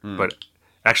concert, but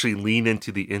actually lean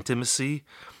into the intimacy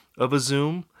of a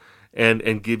Zoom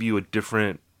and give you a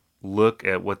different look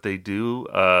at what they do,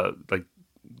 like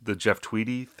the Jeff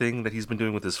Tweedy thing that he's been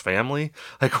doing with his family,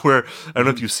 like where, I don't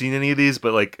know if you've seen any of these,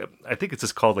 but like, I think it's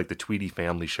just called like the Tweedy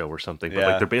Family Show or something, but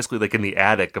like they're basically like in the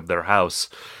attic of their house,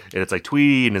 and it's like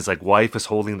Tweedy and his like wife is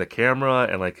holding the camera,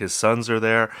 and like his sons are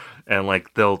there, and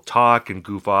like they'll talk and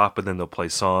goof off, and then they'll play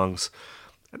songs.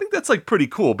 I think that's like pretty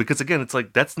cool, because again, it's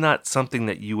like, that's not something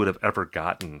that you would have ever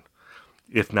gotten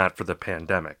if not for the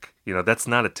pandemic. That's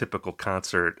not a typical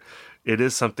concert. It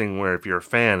is something where if you're a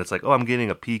fan, it's like, oh, I'm getting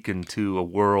a peek into a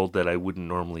world that I wouldn't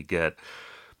normally get.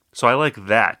 So I like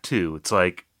that too. It's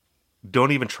like,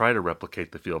 don't even try to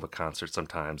replicate the feel of a concert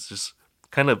sometimes. Just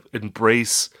kind of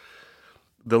embrace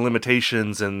the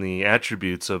limitations and the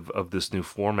attributes of this new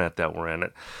format that we're in.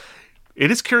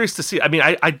 It is curious to see. I mean,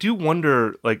 I do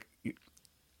wonder, like,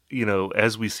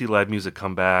 as we see live music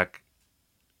come back,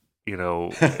 I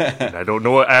don't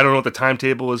know what the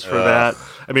timetable is for that.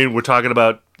 I mean, we're talking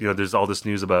about, there's all this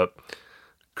news about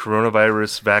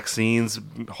coronavirus vaccines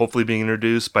hopefully being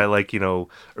introduced by like,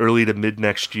 early to mid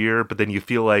next year. But then you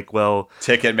feel like, well,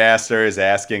 Ticketmaster is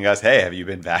asking us, hey, have you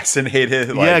been vaccinated?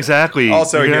 Like, yeah, exactly.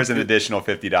 Also, here's an additional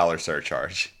 $50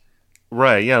 surcharge.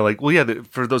 Right, yeah, like, well, yeah,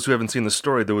 for those who haven't seen the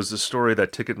story, there was this story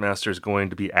that Ticketmaster is going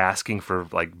to be asking for,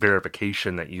 like,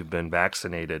 verification that you've been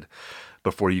vaccinated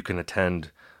before you can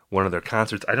attend one of their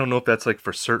concerts. I don't know if that's, like,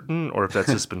 for certain, or if that's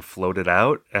just been floated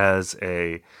out as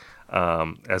a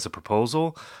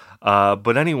proposal.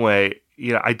 But anyway,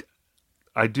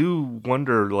 I do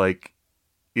wonder, like,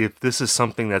 if this is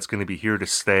something that's going to be here to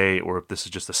stay, or if this is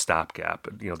just a stopgap.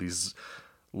 These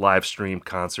live stream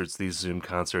concerts, these Zoom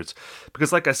concerts,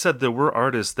 because like I said, there were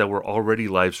artists that were already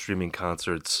live streaming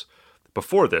concerts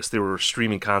before this. They were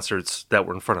streaming concerts that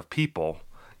were in front of people.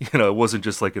 It wasn't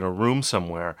just like in a room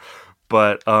somewhere.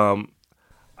 But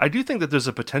I do think that there's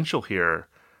a potential here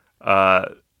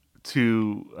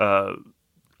to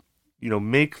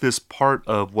make this part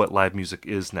of what live music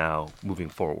is now moving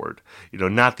forward.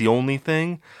 Not the only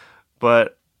thing,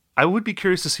 but I would be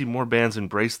curious to see more bands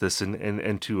embrace this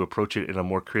and to approach it in a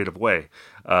more creative way,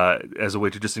 as a way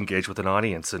to just engage with an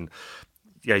audience. And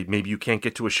yeah, maybe you can't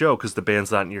get to a show because the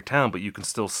band's not in your town, but you can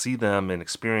still see them and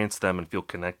experience them and feel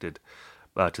connected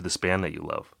to this band that you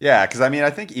love. Yeah, because I mean, I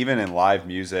think even in live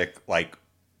music, like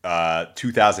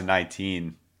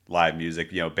 2019 live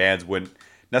music, bands wouldn't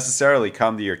necessarily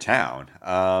come to your town.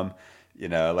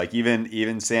 Like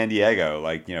even San Diego,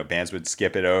 like, bands would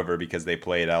skip it over because they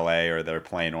played LA or they're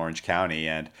playing Orange County.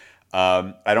 And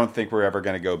I don't think we're ever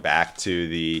going to go back to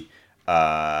the,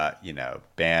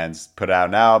 bands put out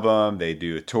an album, they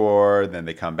do a tour, then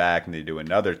they come back and they do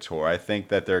another tour. I think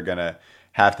that they're going to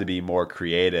have to be more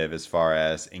creative as far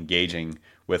as engaging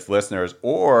with listeners.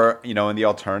 Or, in the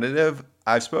alternative,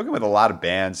 I've spoken with a lot of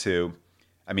bands who,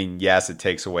 I mean, yes, it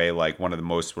takes away like one of the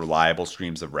most reliable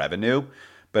streams of revenue.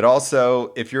 But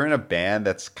also, if you're in a band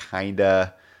that's kind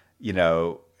of,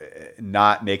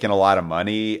 not making a lot of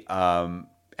money, and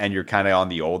you're kind of on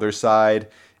the older side,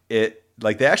 it's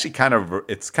kind of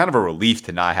a relief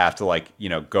to not have to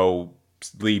go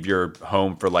leave your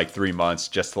home for like 3 months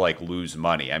just to like lose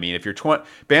money. I mean, if you're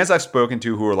bands I've spoken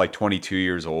to who are like 22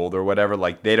 years old or whatever,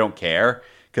 like they don't care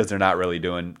because they're not really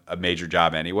doing a major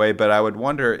job anyway. But I would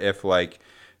wonder if like,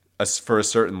 for a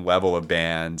certain level of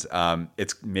bands,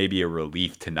 it's maybe a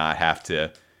relief to not have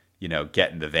to,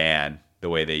 get in the van the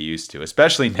way they used to,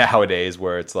 especially nowadays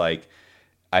where it's like,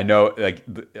 I know like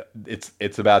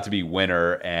it's about to be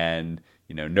winter and,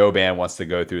 no band wants to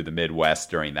go through the Midwest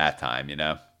during that time,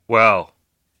 Well,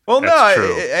 no,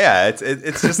 true.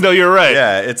 It's just no, you're right.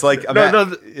 Yeah, it's like I'm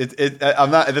not.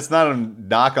 It's not a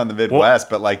knock on the Midwest,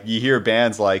 but like you hear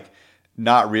bands like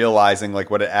not realizing like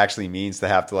what it actually means to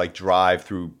have to like drive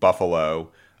through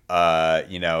Buffalo,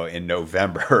 in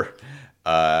November.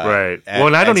 Right. Well,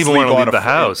 and I don't even want to leave the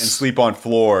house and sleep on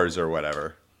floors or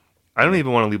whatever. I don't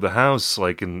even want to leave the house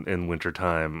like in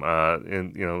wintertime,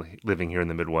 living here in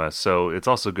the Midwest. So it's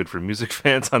also good for music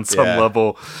fans on some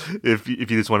level if you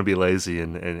just want to be lazy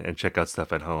and check out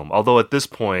stuff at home. Although at this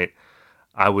point,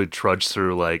 I would trudge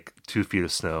through like 2 feet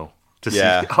of snow to see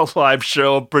a live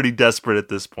show. I'm pretty desperate at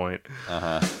this point.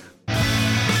 Uh-huh.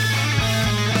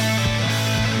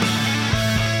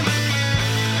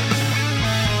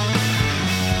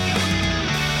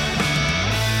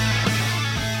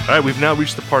 All right, we've now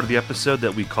reached the part of the episode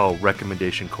that we call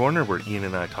Recommendation Corner, where Ian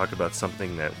and I talk about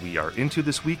something that we are into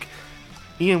this week.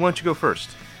 Ian, why don't you go first?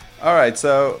 All right,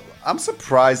 so I'm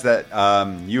surprised that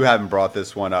you haven't brought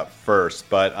this one up first,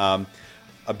 but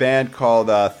a band called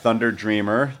Thunder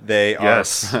Dreamer. They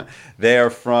are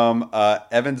from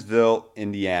Evansville,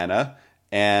 Indiana,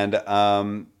 and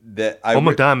Don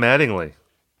Mattingly.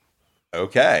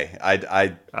 Okay,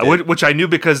 which I knew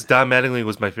because Don Mattingly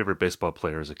was my favorite baseball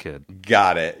player as a kid.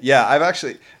 Got it. Yeah, I've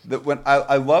actually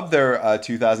I love their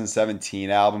 2017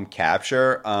 album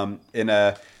Capture. In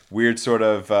a weird sort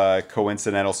of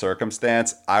coincidental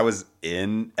circumstance, I was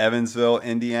in Evansville,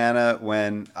 Indiana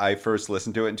when I first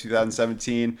listened to it in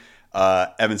 2017.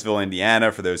 Evansville,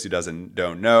 Indiana, for those who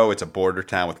don't know, it's a border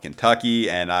town with Kentucky,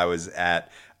 and I was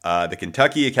at the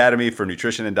Kentucky Academy for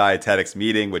Nutrition and Dietetics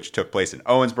meeting, which took place in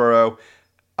Owensboro.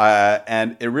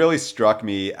 And it really struck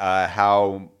me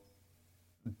how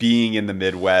being in the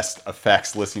Midwest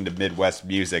affects listening to Midwest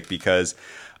music, because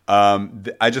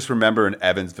I just remember in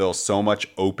Evansville so much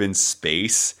open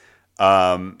space.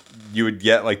 You would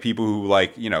get like people who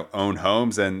own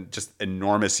homes and just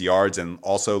enormous yards and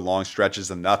also long stretches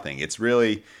of nothing. It's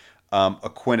really a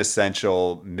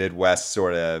quintessential Midwest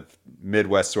sort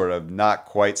of not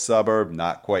quite suburb,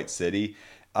 not quite city.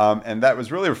 And that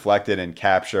was really reflected in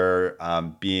Capture,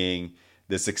 being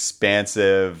this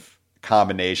expansive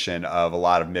combination of a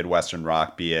lot of Midwestern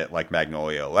rock, be it like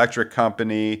Magnolia Electric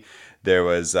Company. There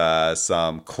was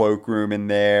some Cloakroom in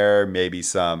there, maybe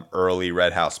some early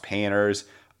Red House Painters.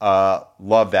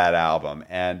 Love that album.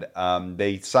 And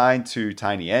they signed to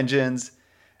Tiny Engines,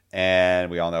 and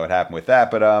we all know what happened with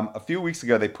that. But a few weeks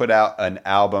ago, they put out an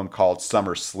album called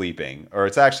Summer Sleeping, or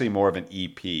it's actually more of an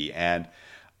EP. And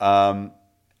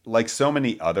like so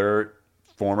many other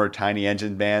former Tiny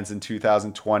Engine bands in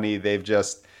 2020, they've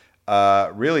just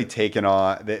really taken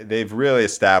on. They've really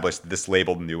established this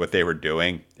label knew what they were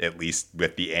doing, at least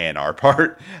with the A&R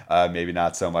part. Maybe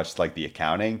not so much like the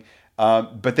accounting.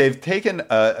 But they've taken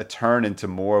a turn into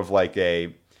more of like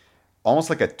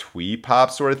almost like a twee pop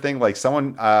sort of thing. Like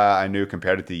someone I knew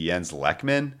compared it to Jens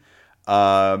Lekman,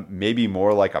 maybe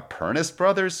more like a Pernis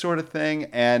Brothers sort of thing.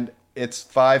 And it's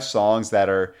 5 songs that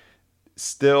are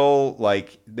still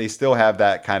they still have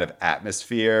that kind of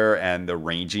atmosphere and the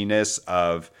ranginess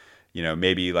of,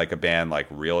 maybe like a band like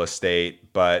Real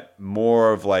Estate, but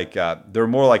more of they're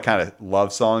more like kind of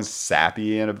love songs,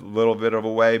 sappy in a little bit of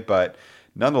a way. But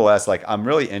nonetheless, I'm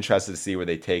really interested to see where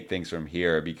they take things from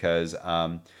here, because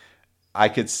I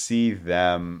could see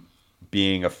them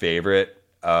being a favorite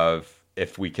of,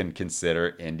 if we can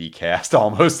consider IndieCast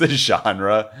almost a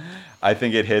genre. I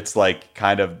think it hits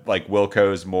kind of like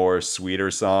Wilco's more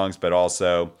sweeter songs, but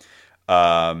also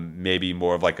maybe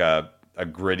more of a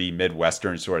gritty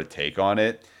Midwestern sort of take on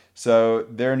it. So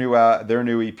their new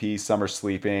EP, Summer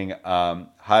Sleeping,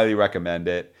 highly recommend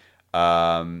it.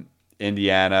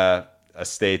 Indiana, a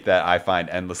state that I find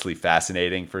endlessly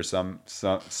fascinating for some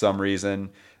reason.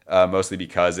 Mostly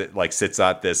because it sits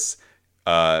at this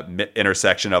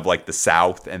intersection of the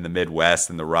South and the Midwest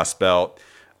and the Rust Belt.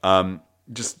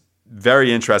 Just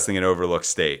very interesting and overlooked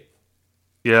state.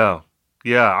 Yeah,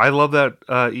 I love that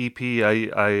EP.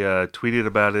 I tweeted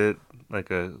about it like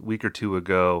a week or two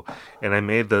ago, and I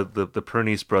made the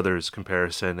Pernice Brothers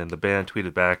comparison, and the band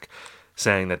tweeted back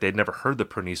saying that they'd never heard the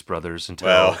Pernice Brothers until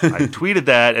I tweeted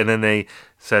that, and then they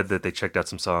said that they checked out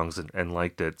some songs and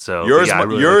liked it. So yours,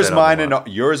 mine,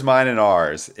 and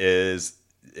ours is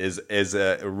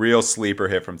a real sleeper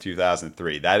hit from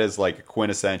 2003. That is like a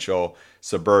quintessential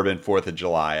suburban 4th of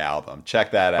July album.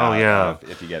 Check that out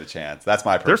if you get a chance. That's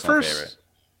my personal favorite.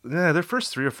 Yeah, their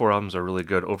first 3 or 4 albums are really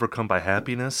good. Overcome by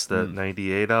Happiness, the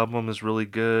 98 album, is really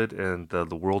good, and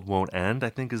The World Won't End,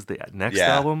 I think, is the next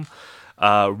album.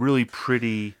 Really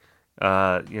pretty,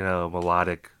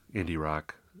 melodic indie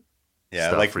rock.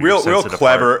 Yeah,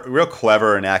 real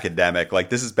clever and academic.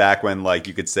 This is back when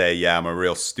you could say, I'm a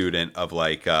real student of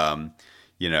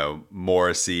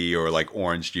Morrissey or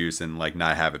Orange Juice, and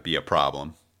not have it be a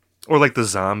problem. Or like the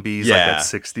Zombies, like that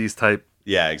 60s type.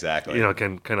 Yeah, exactly.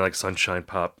 Kind of like Sunshine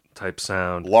Pop type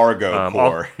sound. Largo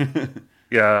core.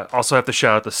 Yeah, also have to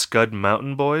shout out the Scud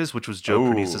Mountain Boys, which was Joe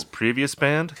Pernice's previous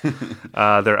band.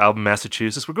 Their album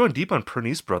Massachusetts. We're going deep on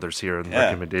Pernice Brothers here in the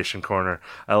recommendation corner.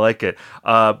 I like it.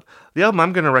 The album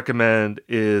I'm going to recommend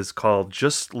is called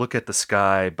Just Look at the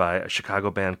Sky by a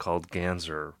Chicago band called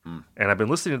Ganser. And I've been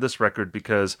listening to this record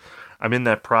because I'm in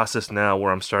that process now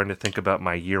where I'm starting to think about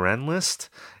my year-end list.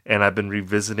 And I've been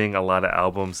revisiting a lot of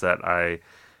albums that I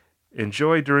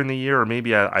enjoyed during the year, or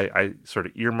maybe I sort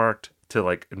of earmarked to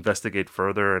like investigate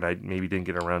further, and I maybe didn't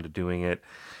get around to doing it.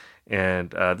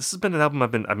 And this has been an album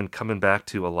I've been coming back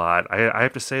to a lot. I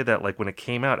have to say that like when it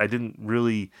came out, I didn't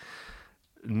really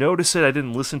notice it. I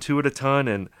didn't listen to it a ton,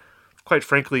 and quite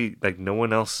frankly, like no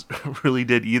one else really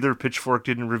did either. Pitchfork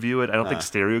didn't review it. I don't think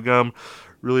Stereogum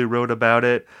really wrote about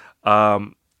it.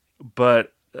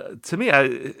 But to me,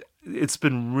 it's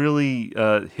been really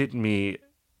hitting me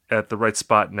at the right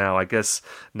spot now. I guess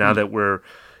now that we're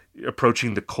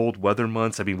approaching the cold weather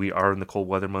months. I mean, we are in the cold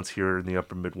weather months here in the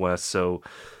upper Midwest, so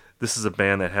this is a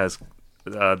band that has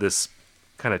this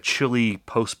kind of chilly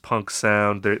post-punk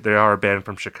sound. They are a band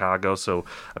from Chicago, so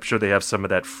I'm sure they have some of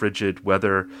that frigid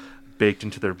weather baked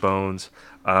into their bones.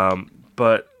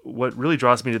 But what really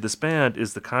draws me to this band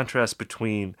is the contrast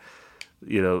between,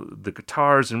 the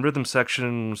guitars and rhythm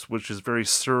sections, which is very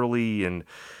surly and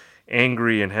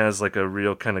angry and has like a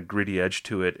real kind of gritty edge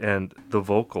to it, and the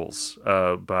vocals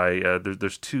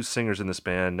there's two singers in this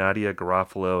band, Nadia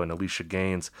Garofalo and Alicia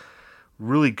Gaines,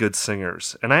 really good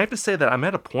singers. And I have to say that I'm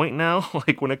at a point now,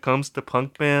 like when it comes to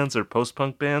punk bands or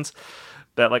post-punk bands,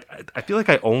 that like I feel like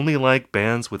I only like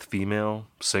bands with female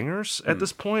singers at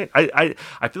this point. I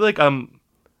feel like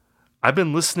I've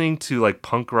been listening to like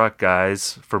punk rock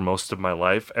guys for most of my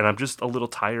life, and I'm just a little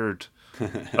tired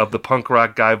of the punk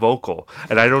rock guy vocal,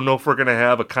 and I don't know if we're gonna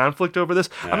have a conflict over this.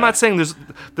 I'm not saying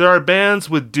there are bands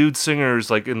with dude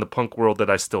singers like in the punk world that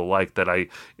I still like, that I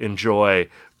enjoy,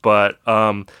 but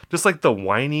just like the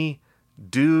whiny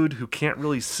dude who can't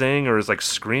really sing or is like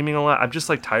screaming a lot, I'm just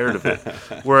like tired of it.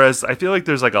 Whereas I feel like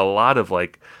there's like a lot of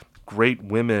like great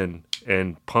women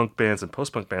in punk bands and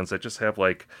post-punk bands that just have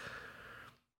like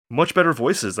much better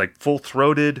voices, like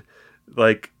full-throated.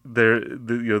 Like they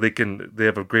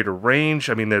have a greater range.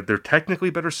 I mean, they're technically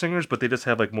better singers, but they just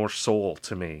have like more soul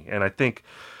to me. And I think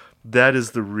that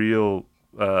is the real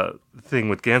thing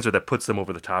with Ganser that puts them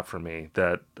over the top for me.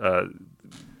 That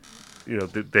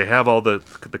they have all the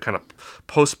kind of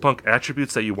post-punk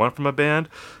attributes that you want from a band,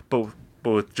 but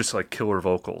with just like killer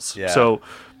vocals. Yeah. So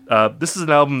this is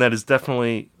an album that is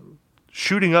definitely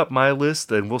shooting up my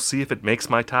list, and we'll see if it makes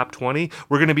my top 20.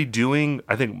 We're going to be doing,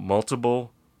 I think,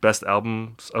 multiple Best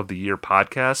Albums of the Year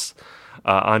podcasts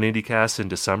on IndieCast in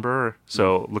December,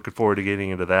 so looking forward to getting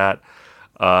into that.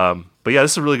 But yeah,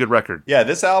 this is a really good record. Yeah,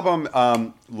 this album,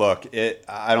 look,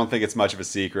 I don't think it's much of a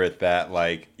secret that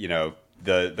like,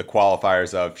 the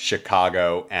qualifiers of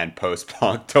Chicago and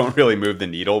post-punk don't really move the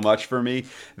needle much for me.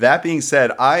 That being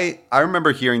said, I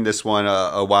remember hearing this one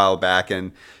a while back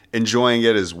and enjoying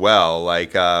it as well.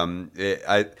 Like,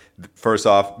 first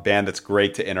off, band that's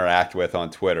great to interact with on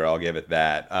Twitter. I'll give it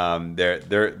that.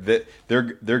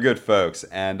 They're good folks,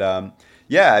 and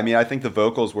yeah, I mean, I think the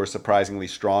vocals were surprisingly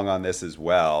strong on this as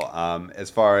well. As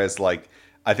far as like,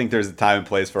 I think there's a time and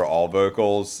place for all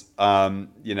vocals.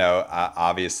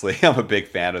 Obviously, I'm a big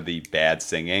fan of the bad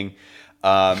singing,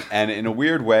 and in a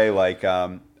weird way, like.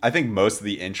 I think most of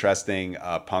the interesting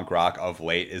punk rock of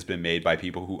late has been made by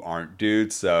people who aren't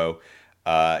dudes. So,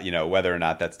 whether or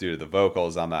not that's due to the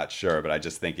vocals, I'm not sure. But I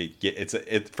just think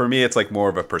for me, it's like more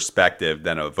of a perspective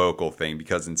than a vocal thing,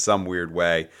 because in some weird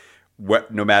way,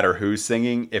 no matter who's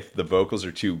singing, if the vocals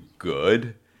are too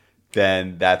good,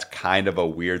 then that's kind of a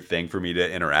weird thing for me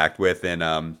to interact with in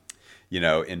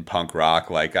punk rock.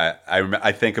 Like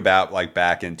I think about like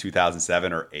back in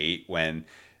 2007 or 8 when.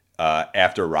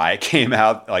 After Riot came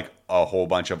out, like a whole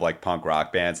bunch of like punk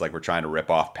rock bands like were trying to rip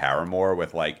off Paramore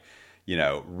with like,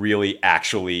 really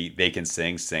actually they can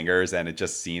sing singers, and it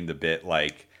just seemed a bit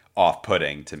like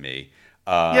off-putting to me.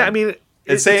 Yeah, I mean,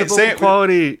 it's a vocal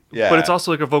quality, but it's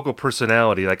also like a vocal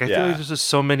personality. Like I feel like there's just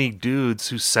so many dudes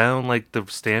who sound like the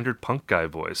standard punk guy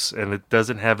voice, and it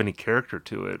doesn't have any character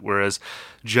to it. Whereas,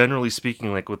 generally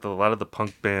speaking, like with a lot of the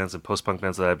punk bands and post-punk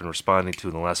bands that I've been responding to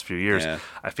in the last few years,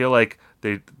 I feel like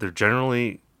they're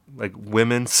generally like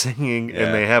women singing,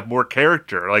 and they have more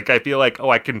character. Like I feel like,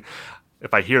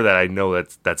 if I hear that, I know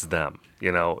that's them.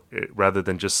 Rather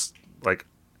than just like.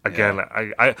 Again,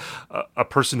 I a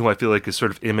person who I feel like is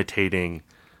sort of imitating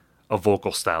a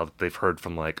vocal style that they've heard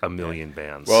from like a million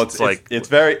bands. Well, it's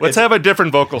very. Let's have a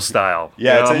different vocal style.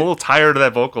 Yeah, I'm a little tired of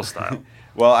that vocal style.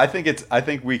 Well, I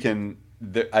think we can.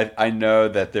 I know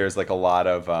that there's like a lot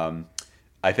of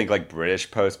I think like British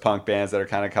post-punk bands that are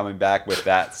kind of coming back with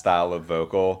that style of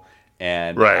vocal,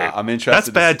 and right. I'm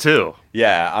interested. That's bad too.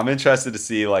 Yeah, I'm interested to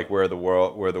see like where the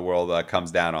world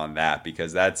comes down on that,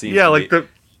 because that seems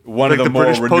one of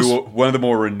the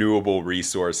more renewable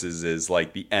resources is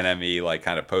like the Enemy, like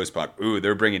kind of post-punk. Ooh,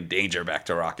 they're bringing danger back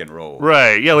to rock and roll.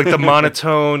 Right. Yeah, like the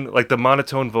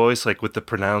monotone voice, like with the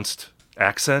pronounced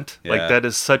accent. Yeah. Like that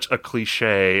is such a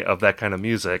cliche of that kind of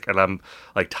music, and I'm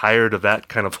like tired of that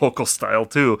kind of vocal style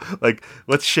too. Like,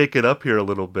 let's shake it up here a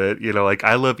little bit. You know, like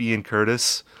I love Ian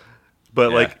Curtis,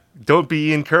 but like don't be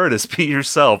Ian Curtis, be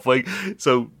yourself. Like,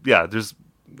 so yeah,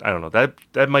 I don't know,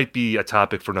 that might be a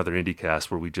topic for another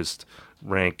IndieCast where we just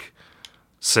rank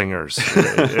singers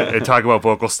and talk about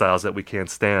vocal styles that we can't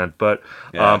stand. But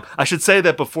I should say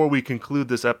that before we conclude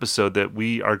this episode, that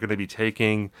we are going to be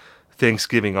taking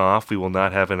Thanksgiving off. We will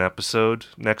not have an episode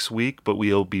next week, but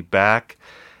we'll be back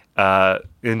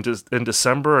in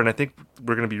December, and I think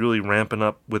we're going to be really ramping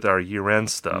up with our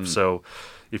year-end stuff. So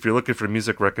if you're looking for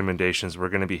music recommendations, we're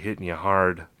going to be hitting you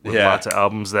hard with lots of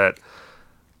albums that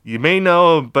you may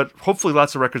know, but hopefully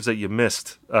lots of records that you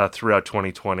missed throughout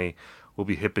 2020. We'll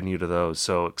be hipping you to those.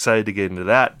 So excited to get into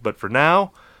that. But for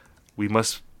now, we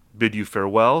must bid you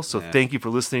farewell. So thank you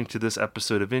for listening to this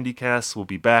episode of IndieCast. We'll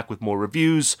be back with more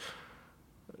reviews,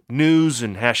 news,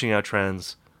 and hashing out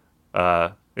trends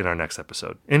in our next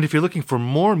episode. And if you're looking for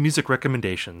more music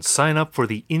recommendations, sign up for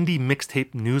the Indie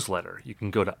Mixtape newsletter. You can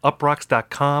go to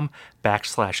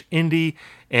uprocks.com/indie,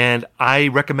 and I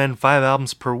recommend 5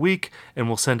 albums per week, and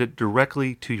we'll send it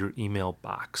directly to your email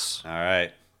box. All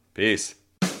right. Peace.